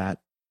about that,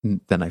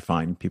 then I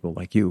find people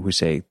like you who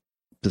say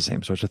the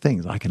same sorts of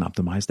things. I can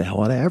optimize the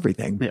hell out of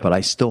everything, but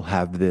I still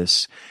have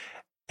this.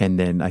 And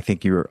then I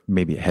think you're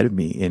maybe ahead of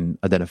me in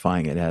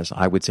identifying it as,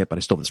 I would say, but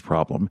I still have this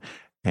problem.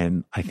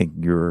 And I think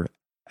your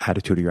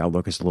attitude or your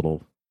outlook is a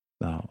little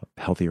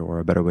healthier, or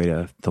a better way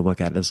to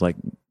look at it is like,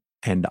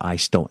 and I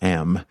still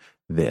am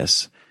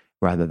this,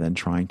 rather than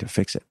trying to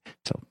fix it.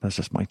 So that's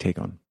just my take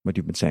on what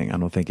you've been saying. I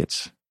don't think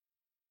it's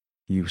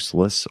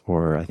useless,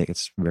 or I think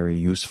it's very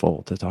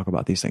useful to talk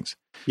about these things.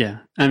 Yeah.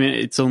 I mean,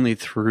 it's only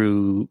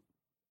through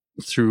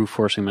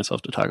forcing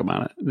myself to talk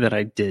about it that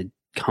I did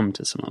come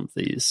to some of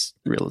these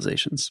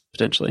realizations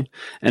potentially.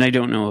 And I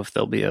don't know if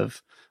they'll be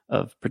of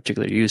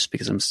particular use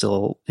because I'm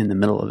still in the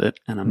middle of it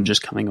and I'm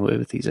just coming away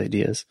with these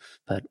ideas.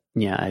 But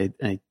yeah,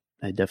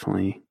 I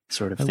definitely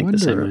sort of think the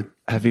same way.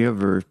 Have you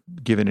ever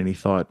given any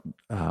thought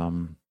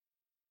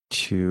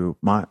to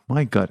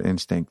my gut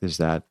instinct is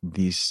that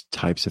these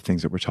types of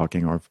things that we're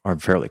talking are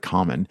fairly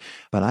common,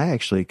 but I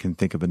actually can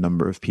think of a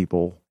number of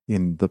people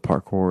in the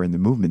parkour and the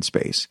movement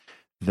space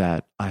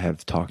that I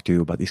have talked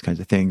to about these kinds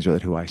of things, or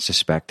that who I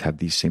suspect have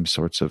these same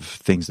sorts of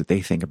things that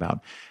they think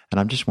about. And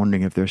I'm just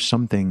wondering if there's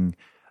something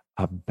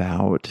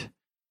about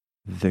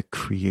the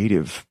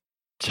creative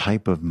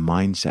type of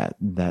mindset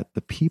that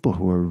the people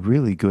who are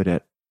really good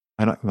at,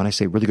 when I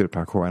say really good at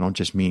parkour, I don't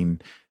just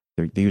mean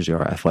they usually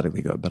are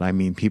athletically good, but I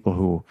mean people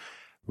who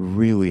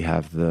really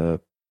have the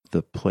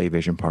play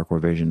vision,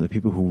 parkour vision, the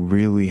people who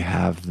really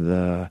have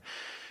the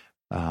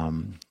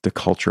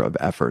culture of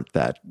effort,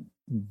 that,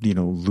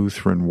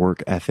 Lutheran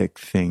work ethic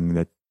thing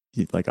that,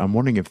 like, I'm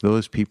wondering if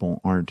those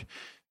people aren't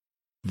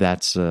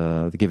that's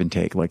the give and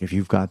take. Like if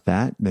you've got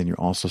that, then you're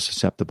also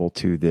susceptible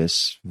to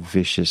this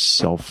vicious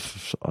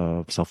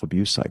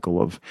self-abuse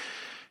cycle of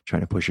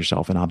trying to push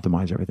yourself and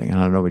optimize everything. And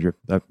I don't know what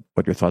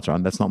your thoughts are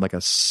on. That's not like a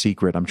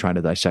secret. I'm trying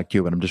to dissect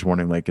you, but I'm just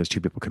wondering, like, as two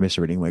people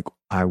commiserating, like,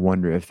 I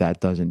wonder if that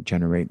doesn't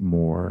generate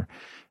more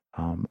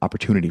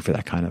opportunity for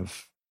that kind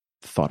of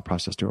thought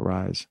process to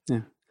arise.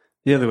 Yeah.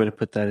 The other way to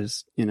put that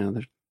is,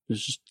 there's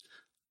just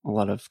a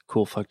lot of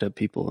cool, fucked up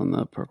people in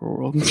the parkour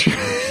world.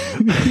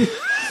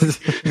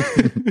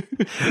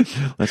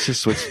 Let's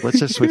just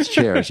switch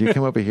chairs. You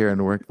come over here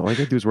and work. All I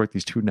gotta do is work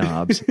these two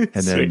knobs,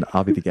 and then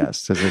I'll be the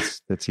guest. So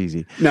that's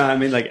easy. No, I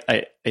mean, like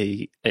I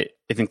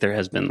think there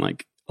has been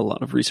like a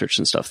lot of research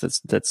and stuff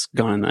that's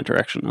gone in that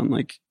direction on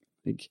like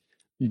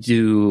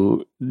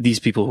do these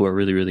people who are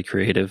really, really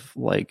creative,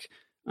 like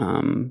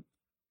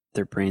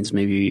their brains,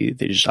 maybe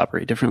they just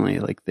operate differently.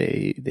 Like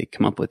they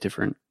come up with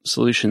different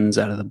solutions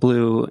out of the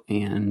blue,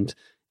 and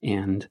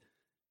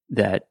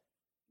that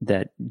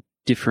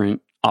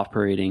different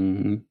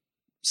operating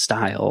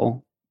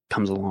style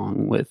comes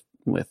along with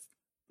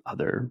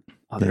other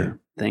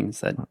things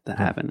that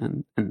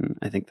happen, and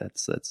I think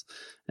that's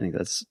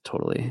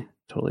totally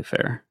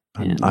fair.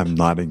 I'm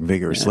nodding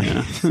vigorously.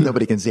 Yeah.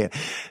 Nobody can see it.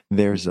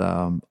 There's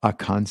a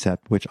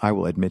concept which I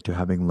will admit to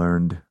having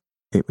learned.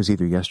 It was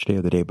either yesterday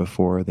or the day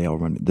before. They all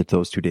run.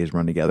 Those 2 days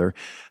run together.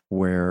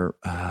 Where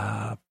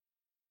I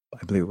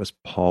believe it was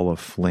Paula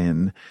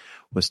Flynn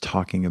was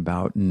talking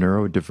about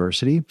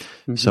neurodiversity.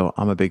 Mm-hmm. So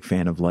I'm a big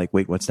fan of like,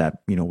 wait, what's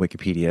that?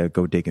 Wikipedia,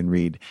 go dig and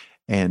read.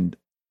 And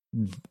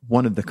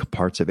one of the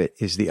parts of it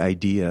is the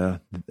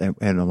idea, and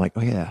I'm like,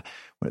 oh yeah,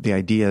 the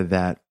idea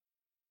that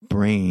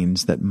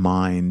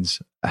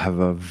minds have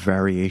a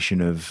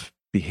variation of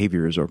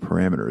behaviors or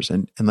parameters.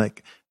 And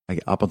like,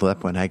 up until that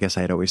point, I guess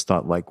I had always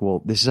thought like,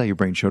 well, this is how your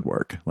brain should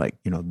work. Like,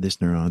 this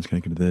neuron's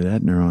connected to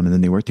that neuron, and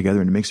then they work together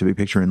and it makes a big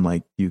picture, and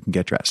like, you can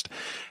get dressed.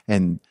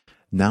 And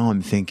now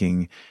I'm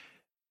thinking,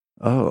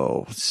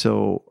 oh,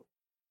 so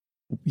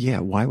yeah,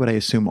 why would I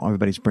assume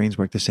everybody's brains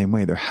work the same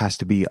way? There has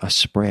to be a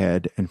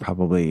spread, and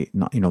probably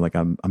not, like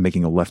I'm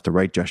making a left to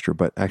right gesture,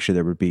 but actually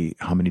there would be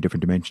how many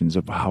different dimensions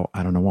of how,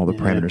 I don't know, all the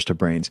parameters to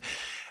brains.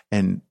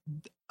 And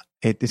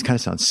it kind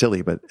of sounds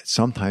silly, but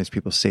sometimes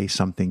people say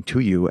something to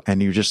you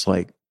and you're just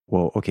like,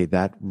 well, okay,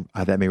 that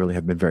may really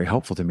have been very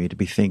helpful to me to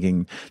be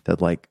thinking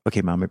that like,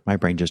 okay, my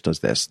brain just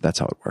does this. That's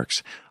how it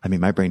works. I mean,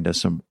 my brain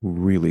does some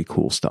really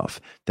cool stuff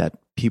that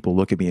people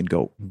look at me and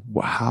go,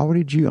 well, how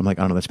did you? I'm like,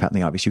 oh no, that's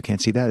patently obvious. You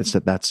can't see that. It's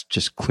that's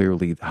just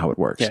clearly how it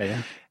works.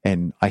 Yeah.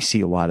 And I see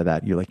a lot of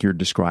that. You're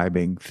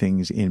describing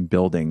things in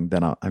building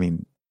that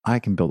I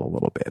can build a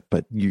little bit,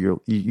 but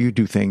you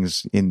do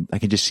things I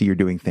can just see you're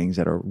doing things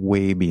that are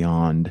way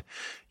beyond,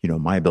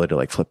 my ability to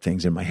like flip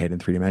things in my head in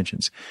 3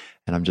 dimensions.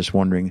 And I'm just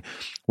wondering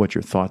what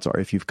your thoughts are,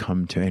 if you've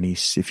come to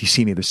if you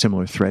see any of the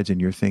similar threads in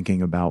your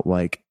thinking about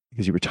like,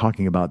 because you were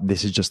talking about,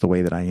 this is just the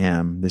way that I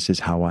am. This is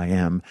how I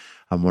am.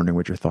 I'm wondering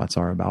what your thoughts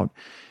are about,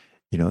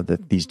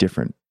 these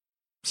different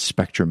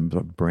spectrums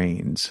of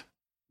brains.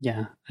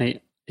 Yeah.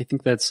 I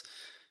think it's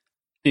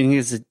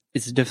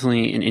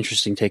definitely an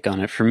interesting take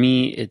on it. For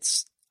me,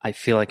 I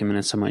feel like I'm in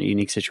a somewhat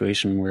unique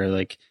situation where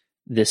like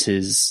this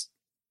is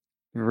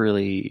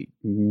really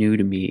new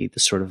to me,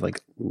 the sort of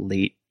like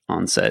late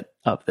onset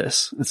of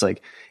this. It's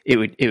like it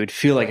would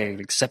feel like I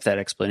could accept that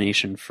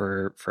explanation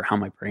for how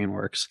my brain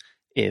works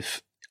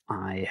if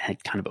I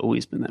had kind of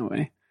always been that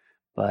way.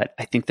 But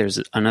I think there's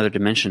another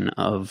dimension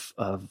of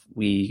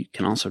we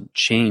can also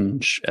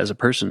change as a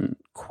person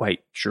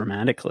quite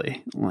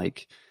dramatically.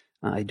 Like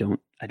I don't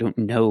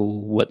know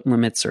what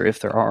limits or if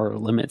there are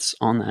limits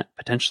on that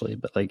potentially,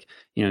 but like,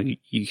 you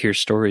hear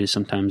stories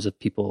sometimes of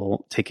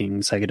people taking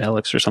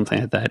psychedelics or something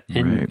like that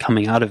and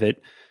coming out of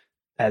it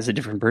as a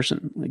different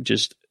person, like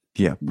just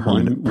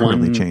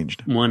permanently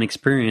changed. One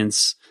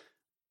experience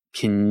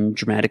can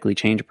dramatically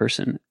change a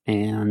person.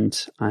 And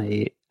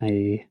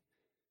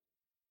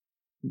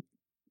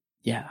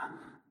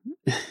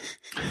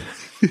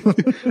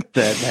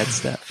that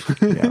stuff.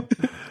 Yeah.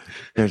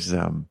 There's,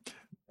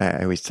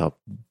 I always tell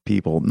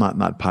people, not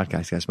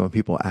podcast guys, but when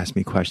people ask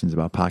me questions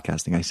about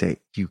podcasting, I say,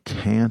 you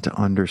can't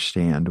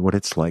understand what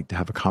it's like to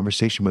have a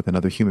conversation with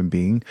another human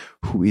being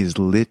who is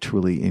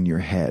literally in your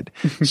head.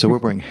 So we're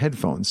wearing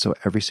headphones. So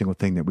every single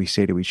thing that we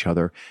say to each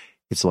other,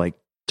 it's like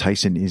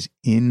Tyson is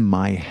in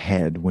my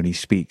head when he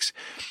speaks.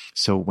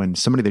 So when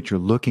somebody that you're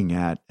looking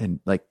at,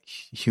 and like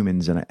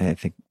humans, and I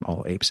think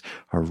all apes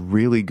are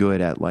really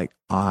good at like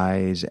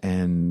eyes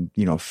and,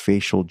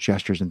 facial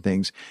gestures and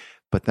things,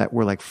 but that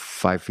we're like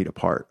 5 feet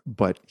apart.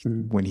 But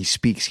when he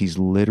speaks, he's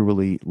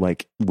literally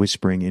like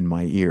whispering in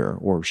my ear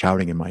or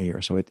shouting in my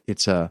ear. So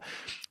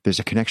there's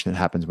a connection that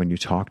happens when you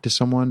talk to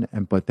someone,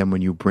 but then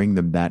when you bring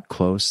them that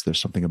close, there's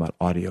something about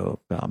audio.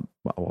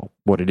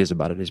 What it is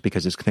about it is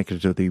because it's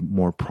connected to the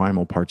more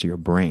primal parts of your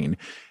brain,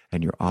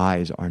 and your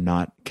eyes are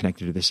not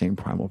connected to the same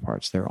primal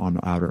parts. They're on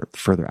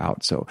further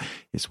out. So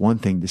it's one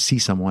thing to see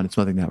someone. It's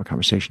one thing to have a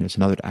conversation. It's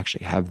another to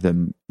actually have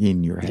them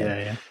in your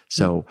head. Yeah.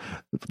 So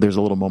there's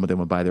a little moment that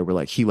went by there where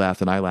like he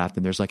laughed and I laughed,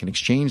 and there's like an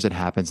exchange that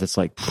happens that's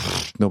like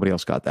nobody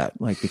else got that,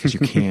 like, because you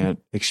can't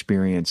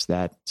experience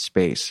that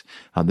space.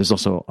 There's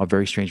also a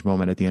very strange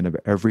moment at the end of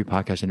every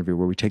podcast interview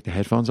where we take the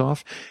headphones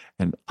off,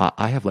 and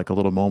I have like a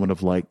little moment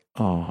of like,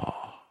 oh,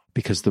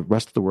 because the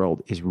rest of the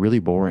world is really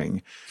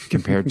boring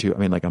compared to, I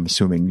mean, like, I'm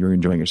assuming you're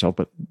enjoying yourself,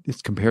 but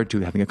it's compared to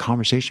having a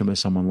conversation with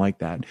someone like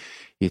that.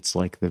 It's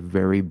like the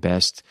very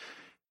best,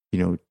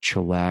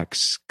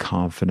 chillax,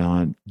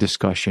 confidant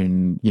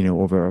discussion,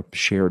 over a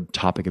shared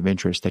topic of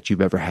interest that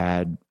you've ever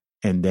had.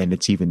 And then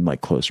it's even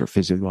like closer,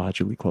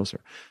 physiologically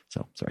closer.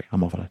 So sorry,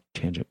 I'm off on a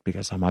tangent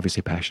because I'm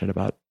obviously passionate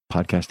about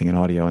podcasting and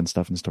audio and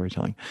stuff and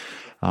storytelling,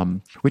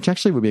 which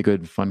actually would be a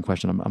good, fun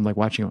question. I'm like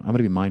watching, I'm going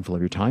to be mindful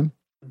of your time.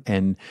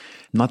 And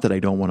not that I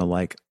don't want to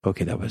like,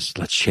 okay, let's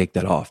shake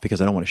that off,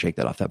 because I don't want to shake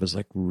that off. That was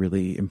like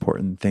really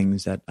important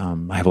things that I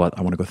have a lot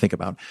I want to go think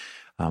about.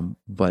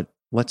 But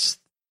let's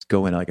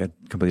go in like a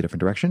completely different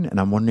direction. And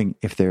I'm wondering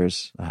if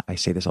there's, I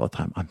say this all the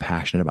time, I'm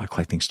passionate about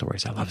collecting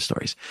stories. I love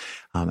stories.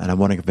 And I'm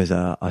wondering if there's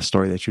a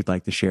story that you'd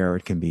like to share.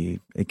 It can be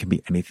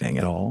anything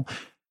at all.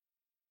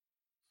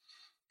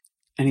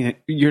 Anything.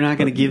 You're not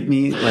going to give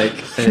me like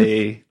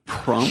a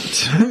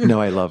prompt?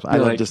 No, I love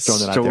like just throwing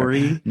that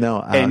story, out there.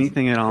 No,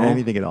 anything at all?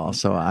 Anything at all.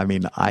 So, I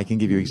mean, I can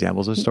give you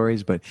examples of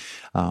stories, but,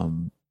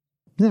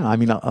 no, I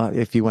mean,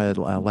 if you want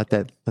to let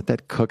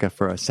that cook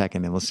for a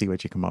second, and we'll see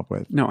what you come up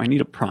with. No, I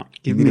need a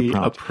prompt. Give me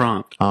a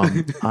prompt.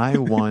 I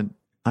want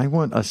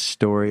a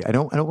story. I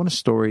don't want a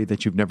story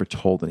that you've never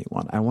told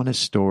anyone. I want a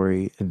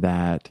story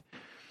that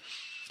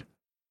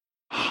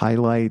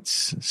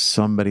highlights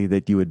somebody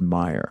that you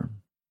admire.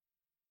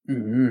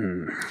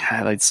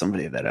 Highlights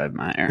somebody that I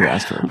admire. You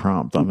asked for a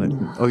prompt.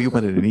 You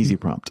wanted an easy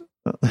prompt.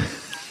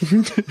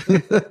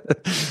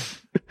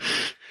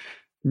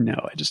 No,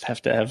 I just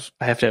have to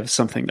have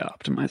something to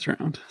optimize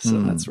around.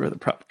 So that's where the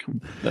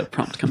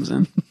prompt comes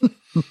in.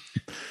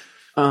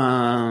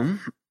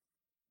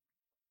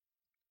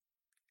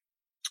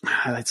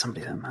 Highlight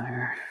somebody that I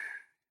admire.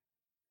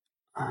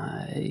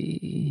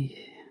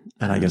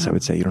 And I guess I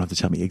would say you don't have to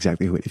tell me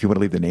exactly who. If you want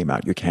to leave the name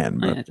out, you can.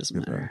 But it doesn't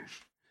matter.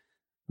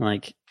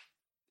 Like,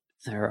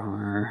 there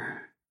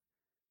are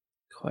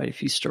quite a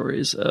few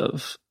stories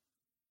of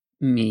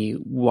me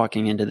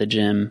walking into the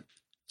gym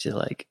to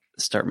like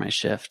start my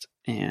shift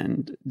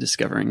and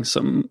discovering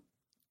some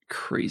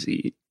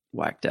crazy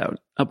whacked out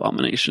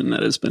abomination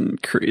that has been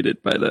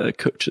created by the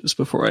coaches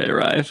before I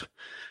arrive,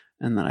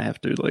 and then I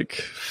have to like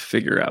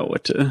figure out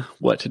what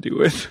to do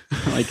with.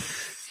 Like,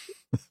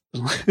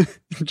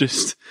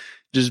 just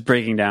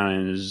breaking down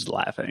and just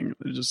laughing.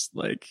 Just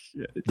like,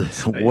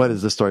 what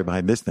is the story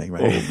behind this thing,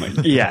 right? Oh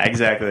my, yeah,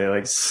 exactly.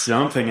 Like,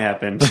 something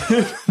happened.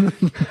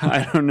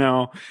 I don't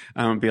know.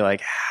 I'm gonna be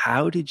like,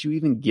 how did you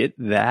even get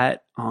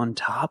that on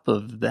top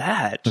of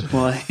that?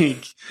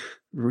 Like,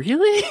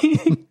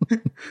 really?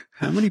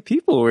 How many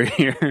people were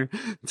here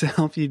to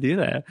help you do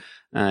that?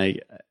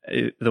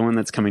 The one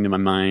that's coming to my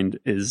mind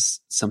is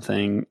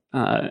something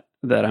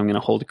that I'm going to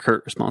hold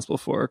Kurt responsible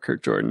for,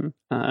 Kurt Jordan.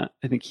 I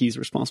think he's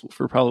responsible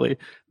for probably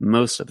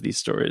most of these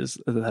stories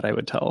that I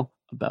would tell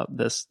about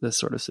this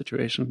sort of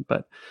situation.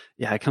 But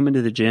yeah, I come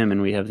into the gym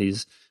and we have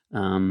these,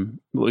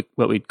 what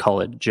we'd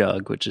call a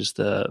jug, which is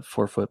the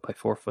 4 foot by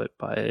 4 foot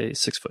by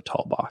 6 foot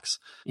tall box.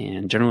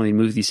 And generally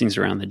move these things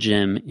around the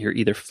gym. You're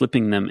either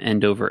flipping them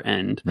end over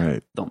end,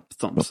 right? Thump,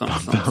 thump, thump,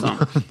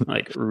 thump, thump,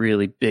 like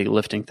really big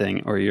lifting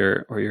thing, or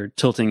you're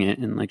tilting it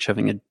and like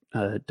shoving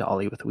a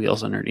dolly with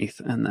wheels underneath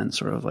and then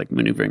sort of like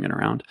maneuvering it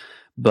around.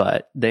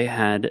 But they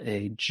had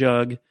a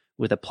jug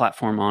with a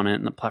platform on it,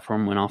 and the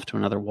platform went off to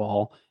another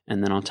wall.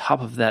 And then on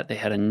top of that, they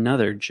had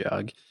another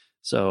jug.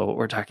 So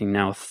we're talking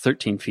now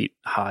 13 feet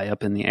high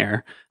up in the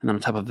air. And then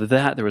on top of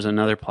that, there was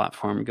another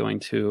platform going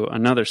to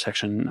another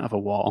section of a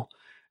wall.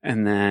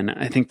 And then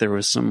I think there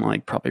was some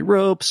like probably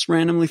ropes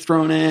randomly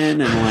thrown in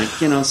and like,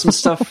 some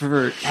stuff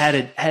for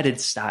added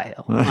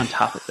style on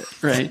top of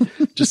it. Right.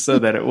 Just so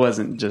that it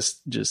wasn't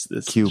just this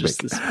cubic,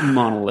 just this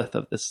monolith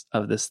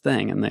of this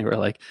thing. And they were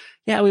like,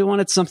 yeah, we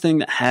wanted something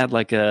that had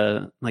like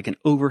an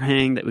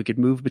overhang that we could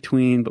move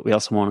between, but we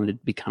also wanted it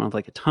to be kind of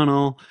like a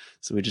tunnel.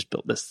 So we just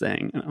built this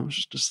thing. And I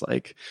was just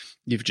like,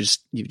 you've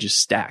just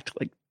stacked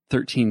like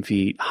 13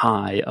 feet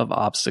high of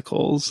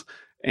obstacles.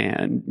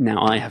 And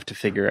now I have to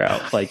figure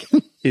out, like,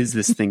 is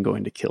this thing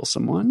going to kill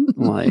someone?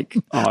 Like,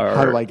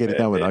 how do I get it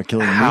done without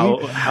killing me?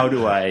 How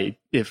do I,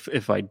 if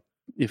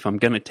I'm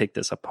going to take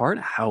this apart,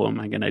 how am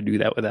I going to do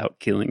that without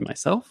killing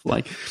myself?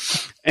 Like,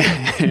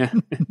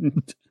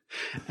 and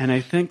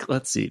I think,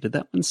 let's see, did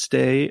that one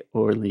stay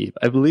or leave?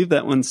 I believe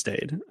that one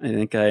stayed. I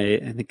think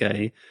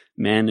I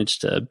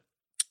managed to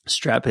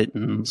strap it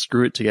and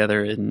screw it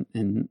together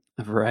in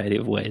a variety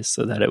of ways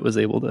so that it was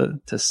able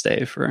to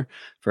stay for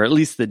at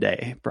least the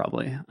day,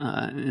 probably,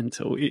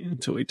 until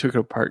we took it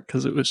apart,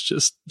 because it was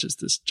just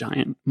this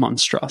giant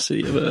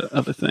monstrosity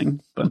of a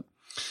thing.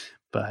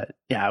 But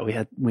yeah,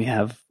 we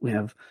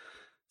have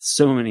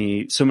so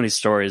many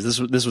stories.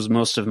 This was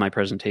most of my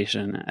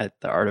presentation at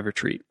the Art of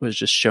Retreat, was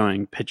just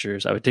showing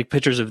pictures. I would take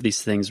pictures of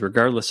these things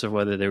regardless of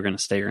whether they were going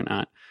to stay or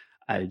not.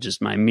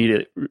 My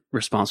immediate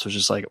response was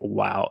just like,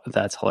 wow,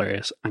 that's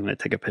hilarious. I'm going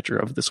to take a picture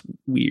of this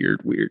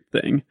weird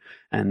thing.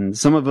 And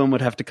some of them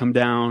would have to come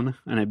down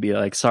and I'd be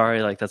like,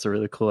 sorry, like that's a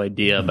really cool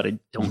idea, but I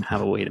don't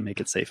have a way to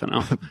make it safe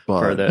enough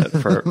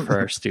for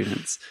our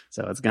students.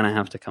 So it's going to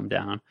have to come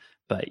down.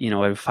 But,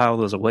 I'd file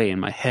those away in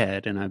my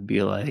head and I'd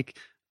be like,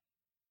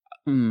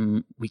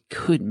 we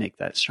could make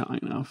that strong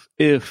enough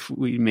if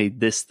we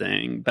made this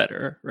thing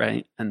better,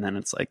 right? And then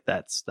it's like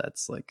that's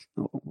like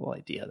a whole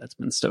idea that's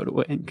been stowed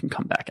away and can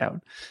come back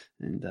out.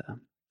 And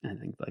I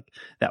think like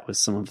that was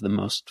some of the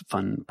most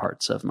fun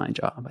parts of my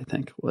job. I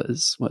think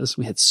was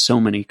we had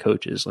so many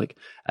coaches. Like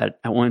at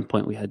one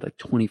point we had like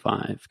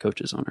 25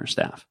 coaches on our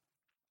staff.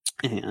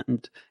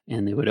 And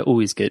they would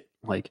always get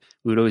we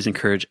would always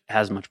encourage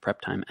as much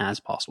prep time as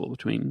possible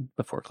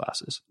before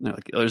classes.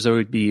 There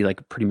would be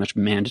like pretty much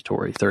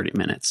mandatory 30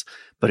 minutes.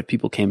 But if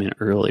people came in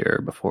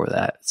earlier before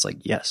that, it's like,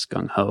 yes,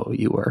 gung ho,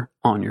 you are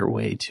on your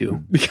way to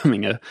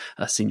becoming a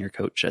senior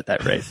coach at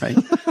that rate, right?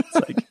 It's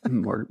like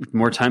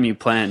more time you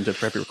plan to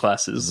prep your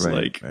classes.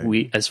 Right.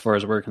 We, as far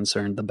as we're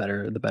concerned, the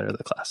better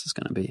the class is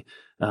going to be.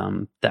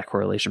 That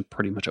correlation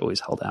pretty much always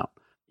held out.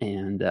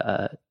 And,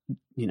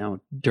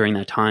 during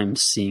that time,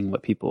 seeing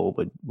what people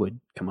would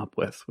come up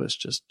with was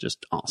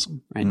just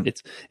awesome,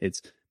 right?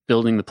 It's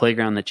building the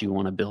playground that you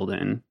want to build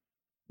in,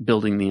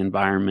 building the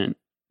environment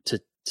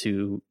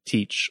to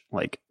teach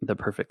like the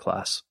perfect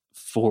class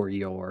for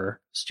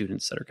your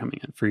students that are coming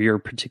in, for your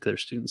particular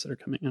students that are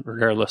coming in,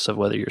 regardless of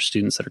whether your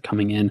students that are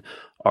coming in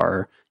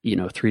are,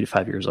 3 to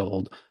 5 years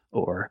old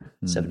or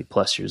 70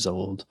 plus years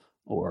old,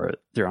 or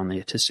they're on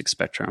the autistic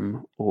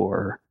spectrum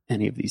or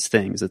any of these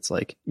things. It's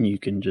like you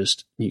can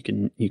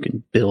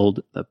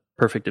build the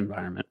perfect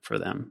environment for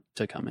them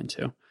to come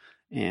into.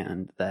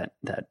 And that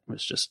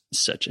was just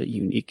such a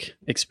unique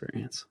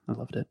experience. I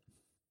loved it.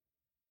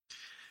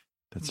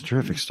 That's a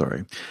terrific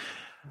story.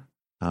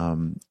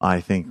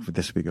 I think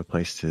this would be a good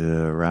place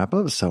to wrap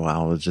up. So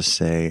I'll just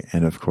say,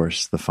 and of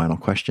course, the final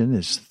question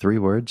is 3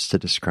 words to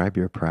describe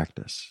your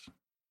practice.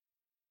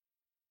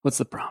 What's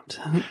the prompt?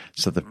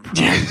 So the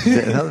prompt,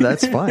 no,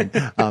 that's fine.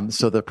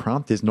 So the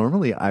prompt is,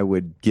 normally I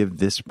would give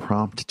this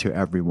prompt to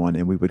everyone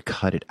and we would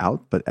cut it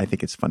out, but I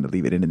think it's fun to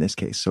leave it in this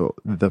case. So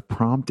the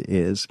prompt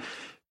is,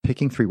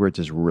 picking 3 words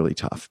is really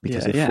tough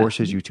because it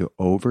forces you to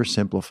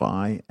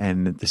oversimplify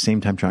and at the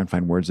same time try and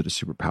find words that are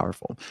super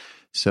powerful.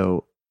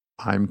 So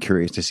I'm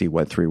curious to see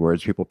what 3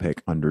 words people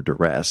pick under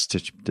duress to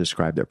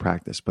describe their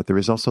practice. But there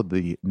is also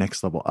the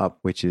next level up,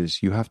 which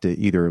is you have to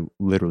either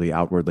literally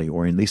outwardly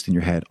or at least in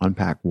your head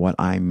unpack what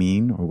I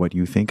mean or what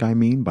you think I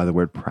mean by the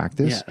word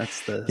practice. Yeah,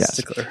 that's the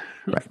stickler.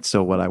 Right.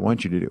 So what I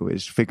want you to do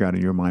is figure out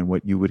in your mind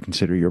what you would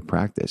consider your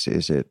practice.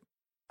 Is it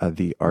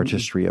the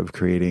artistry of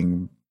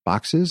creating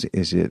boxes?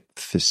 Is it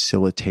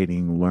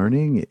facilitating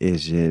learning?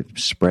 Is it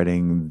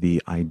spreading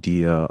the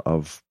idea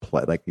of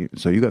play?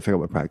 So you got to figure out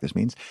what practice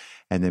means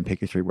and then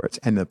pick your 3 words.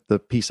 And the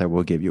piece I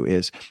will give you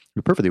is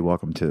you're perfectly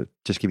welcome to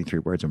just give me 3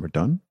 words and we're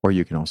done. Or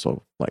you can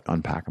also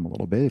unpack them a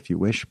little bit if you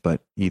wish,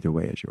 but either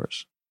way is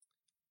yours.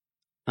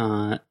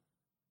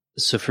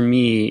 So for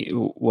me,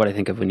 what I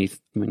think of when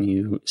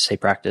you say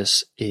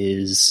practice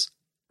is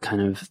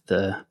kind of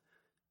the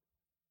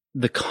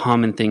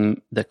common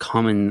thing, the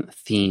common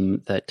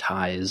theme that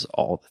ties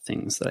all the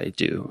things that I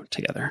do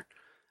together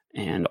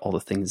and all the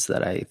things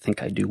that I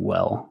think I do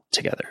well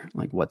together.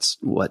 Like what's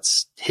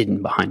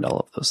hidden behind all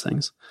of those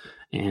things.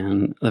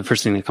 And the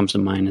first thing that comes to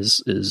mind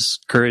is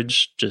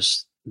courage,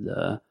 just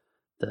the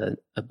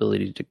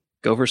ability to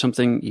go for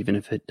something, even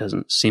if it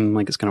doesn't seem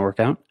like it's going to work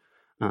out.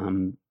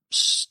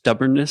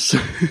 Stubbornness,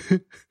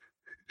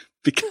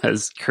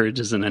 because courage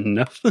isn't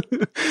enough,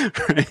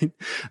 right?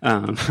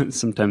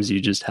 Sometimes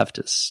you just have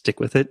to stick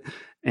with it,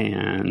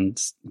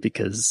 and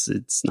because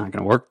it's not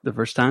going to work the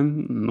first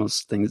time,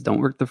 most things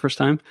don't work the first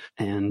time.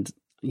 And,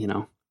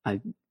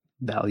 I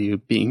value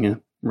being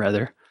a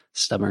rather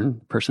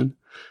stubborn person.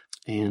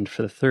 And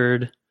for the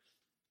third,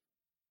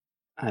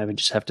 I would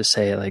just have to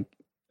say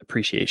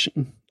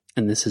appreciation.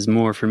 And this is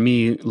more for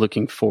me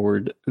looking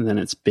forward than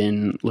it's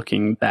been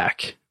looking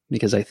back,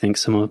 because I think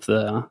some of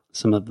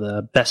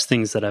the best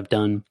things that I've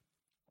done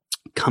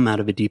come out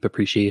of a deep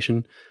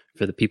appreciation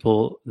for the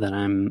people that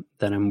I'm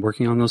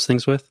working on those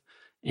things with,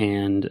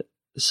 and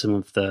some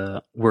of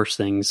the worst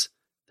things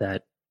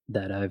that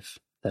I've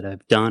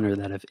done or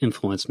that have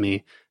influenced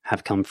me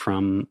have come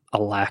from a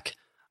lack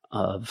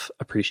of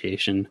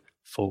appreciation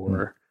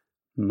for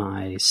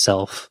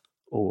myself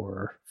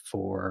or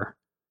for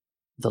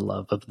the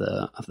love of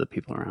the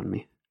people around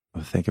me.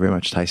 Well, thank you very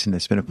much, Tyson.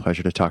 It's been a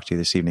pleasure to talk to you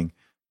this evening.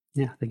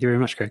 Yeah, thank you very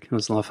much, Greg. It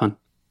was a lot of fun.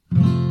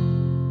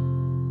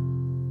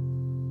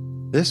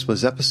 This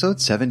was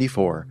episode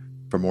 74.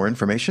 For more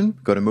information,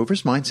 go to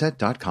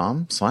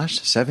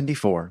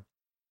moversmindset.com/74.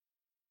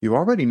 You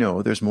already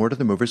know there's more to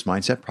the Movers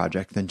Mindset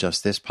Project than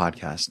just this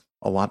podcast.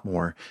 A lot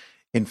more.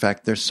 In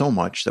fact, there's so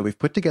much that we've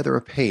put together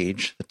a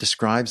page that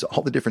describes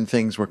all the different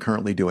things we're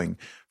currently doing,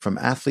 from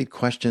athlete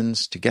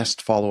questions to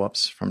guest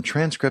follow-ups, from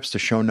transcripts to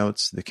show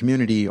notes, the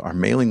community, our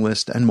mailing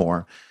list, and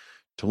more.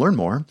 To learn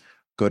more,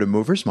 go to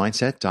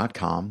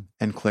moversmindset.com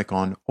and click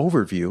on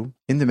Overview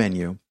in the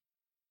menu.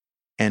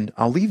 And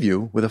I'll leave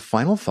you with a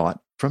final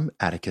thought from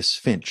Atticus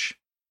Finch.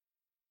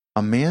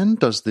 A man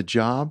does the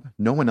job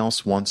no one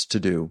else wants to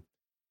do.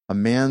 A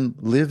man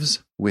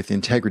lives with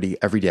integrity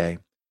every day.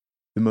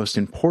 The most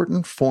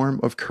important form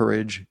of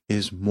courage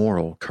is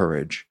moral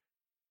courage.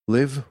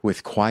 Live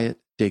with quiet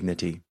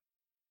dignity.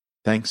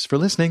 Thanks for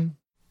listening.